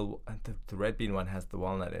 And the red bean one has the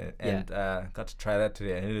walnut in it, Yeah. and got to try that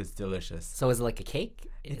today, and it is delicious. So is it like a cake?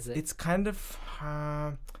 Is it? It's kind of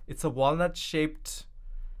it's a walnut shaped.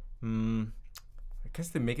 I guess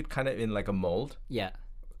they make it kind of in like a mold, Yeah.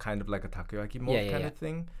 kind of like a takoyaki mold Yeah, kind yeah. of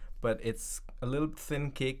thing. But it's a little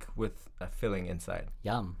thin cake with a filling inside.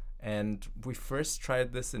 Yum. And we first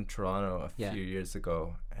tried this in Toronto a Yeah. few years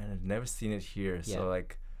ago, and I'd never seen it here. Yeah. So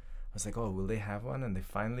like, I was like, oh, will they have one? And they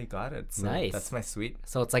finally got it. So Nice. that's my sweet.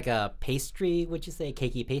 So it's like a pastry, would you say?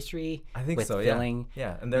 Cakey pastry? I think with so. filling.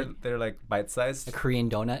 Yeah. And they're like bite sized. A Korean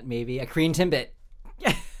donut, maybe? A Korean Timbit.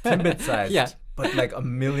 Timbit sized. Yeah. But like a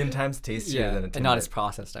million times tastier than a Timbit. And not as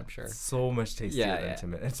processed, I'm sure. So much tastier Yeah, than yeah.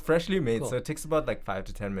 Timbit. It's freshly made, Cool. so it takes about like 5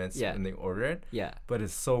 to 10 minutes Yeah. when they order it. Yeah. But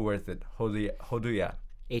it's so worth it. Hoduya.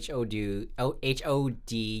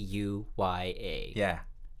 H-O-D-U-Y-A. Yeah.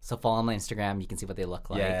 So follow them on Instagram. You can see what they look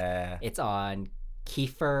like. Yeah. It's on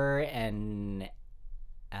Kiefer and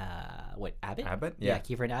Abbott? Abbott? Yeah, Yeah.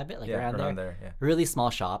 Kiefer and Abbott, like Yeah, around there. Yeah. Really small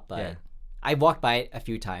shop, but Yeah. I walked by it a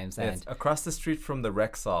few times And and it's across the street from the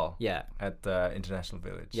Rexall yeah. at International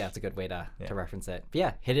Village. Yeah, it's a good way to Yeah. reference it. But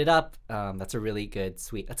yeah, hit it up. That's a really good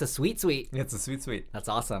sweet. That's a sweet. Yeah, it's a sweet. That's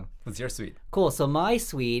awesome. What's your sweet? Cool. So my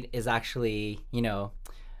sweet is actually,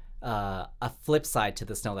 a flip side to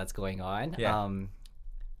the snow that's going on. Yeah.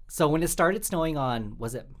 So when it started snowing on,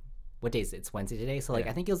 what day is it? It's Wednesday today. So like,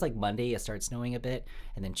 Yeah. I think it was like Monday, it started snowing a bit.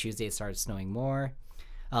 And then Tuesday it started snowing more.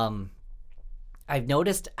 I've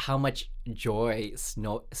noticed how much joy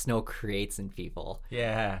snow creates in people.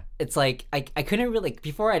 Yeah. It's like I couldn't really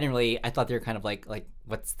before. I thought they were kind of like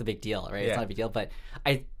what's the big deal, right? It's Yeah. not a big deal, but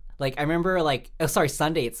I remember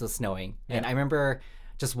Sunday it was snowing, and Yeah. I remember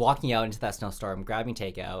just walking out into that snowstorm, grabbing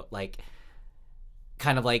takeout,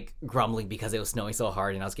 kind of like grumbling because it was snowing so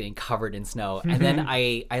hard and I was getting covered in snow. And then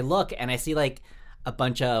I look and I see like a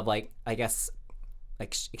bunch of like, I guess,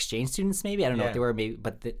 like exchange students maybe. I don't know what they were, maybe,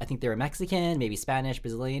 but I think they were Mexican, maybe Spanish,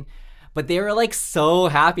 Brazilian. But they were like so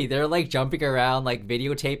happy. They were like jumping around, like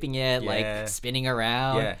videotaping it, like spinning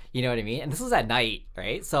around. Yeah. You know what I mean? And this was at night,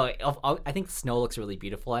 right? So I think the snow looks really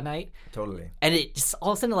beautiful at night. Totally. And it just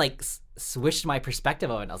all of a sudden like switched my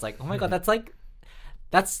perspective of it. I was like, oh my God, that's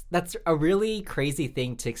a really crazy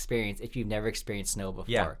thing to experience if you've never experienced snow before.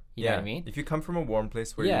 Yeah. You know what I mean? If you come from a warm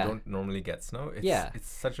place where you don't normally get snow, it's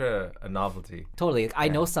such a novelty. Totally. I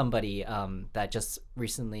know somebody that just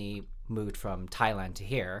recently moved from Thailand to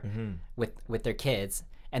here with their kids,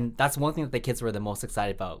 and that's one thing that the kids were the most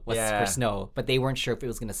excited about was for snow, but they weren't sure if it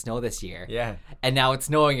was going to snow this year. Yeah. And now it's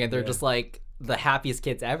snowing and they're just like the happiest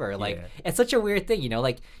kids ever. Like it's such a weird thing, you know,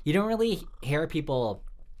 like you don't really hear people.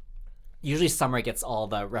 Usually summer gets all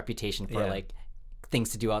the reputation for like things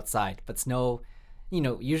to do outside, but snow, you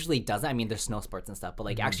know, usually doesn't. I mean, there's snow sports and stuff, but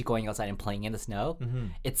like actually going outside and playing in the snow,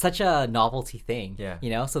 it's such a novelty thing, you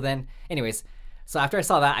know? So then anyways, so after I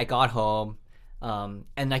saw that, I got home,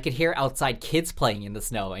 and I could hear outside kids playing in the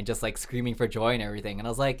snow and just like screaming for joy and everything. And I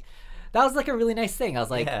was like, that was like a really nice thing. I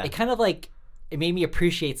was like, it kind of like, it made me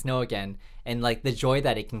appreciate snow again and like the joy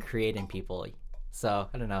that it can create in people. So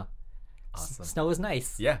I don't know. Awesome. Snow is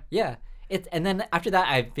nice. Yeah. Yeah. And then after that,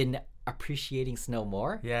 I've been appreciating snow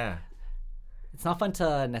more. Yeah. It's not fun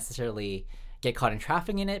to necessarily get caught in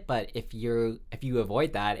traffic in it, but if you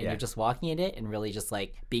avoid that and you're just walking in it and really just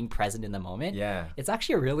like being present in the moment, it's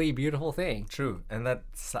actually a really beautiful thing. True. And that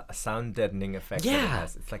sound deadening effect that it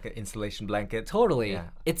has, it's like an insulation blanket. Totally.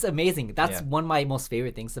 It's amazing. That's one of my most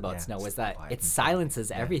favorite things about snow is that it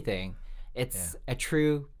silences everything. It's a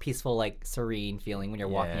true peaceful, like serene feeling when you're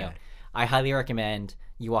walking out. I highly recommend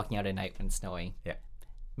you walking out at night when it's snowing. Yeah.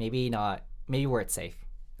 Maybe where it's safe,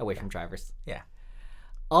 away from drivers. Yeah.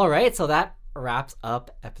 All right, so that wraps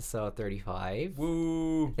up episode 35.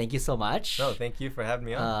 Woo! Thank you so much. No, thank you for having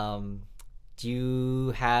me on. Do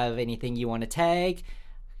you have anything you want to tag,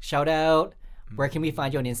 shout out? Where can we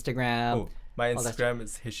find you on Instagram? Oh, my Instagram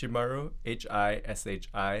is Hishimaru,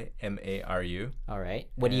 Hishimaru. All right.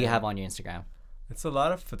 What do you have on your Instagram? It's a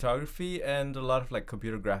lot of photography and a lot of like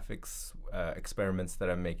computer graphics experiments that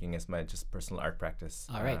I'm making as my just personal art practice.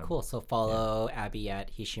 All right, cool. So follow Abby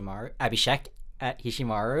at Hishimaru, Abhishek at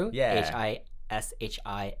Hishimaru, Hishimaru,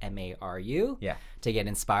 to get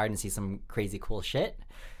inspired and see some crazy cool shit.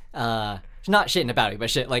 Not shit in about it, but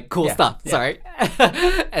shit like cool stuff. Sorry.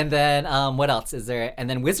 And then what else is there? And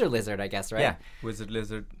then Wizard Lizard, I guess, right? Yeah, Wizard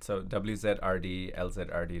Lizard. So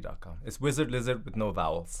WZRDLZRD.com. It's Wizard Lizard with no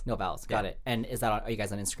vowels. No vowels. Got it. And is that are you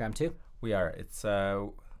guys on Instagram too? We are. It's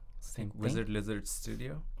Wizard Lizard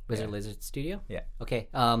Studio. Wizard Lizard Studio. Yeah. Okay.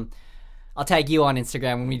 I'll tag you on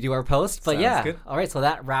Instagram when we do our post. But Sounds good. All right. So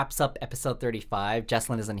that wraps up episode 35.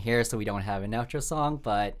 Jesslyn isn't here, so we don't have an outro song,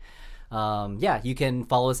 but. You can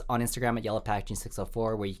follow us on Instagram at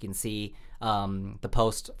yellowpackaging604 where you can see the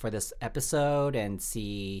post for this episode and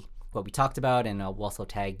see what we talked about, and we'll also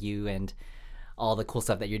tag you and all the cool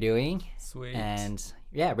stuff that you're doing. Sweet. And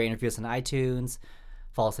rate and review us on iTunes,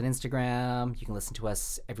 follow us on Instagram. You can listen to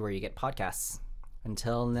us everywhere you get podcasts.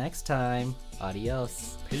 Until next time,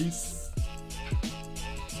 adios. Peace.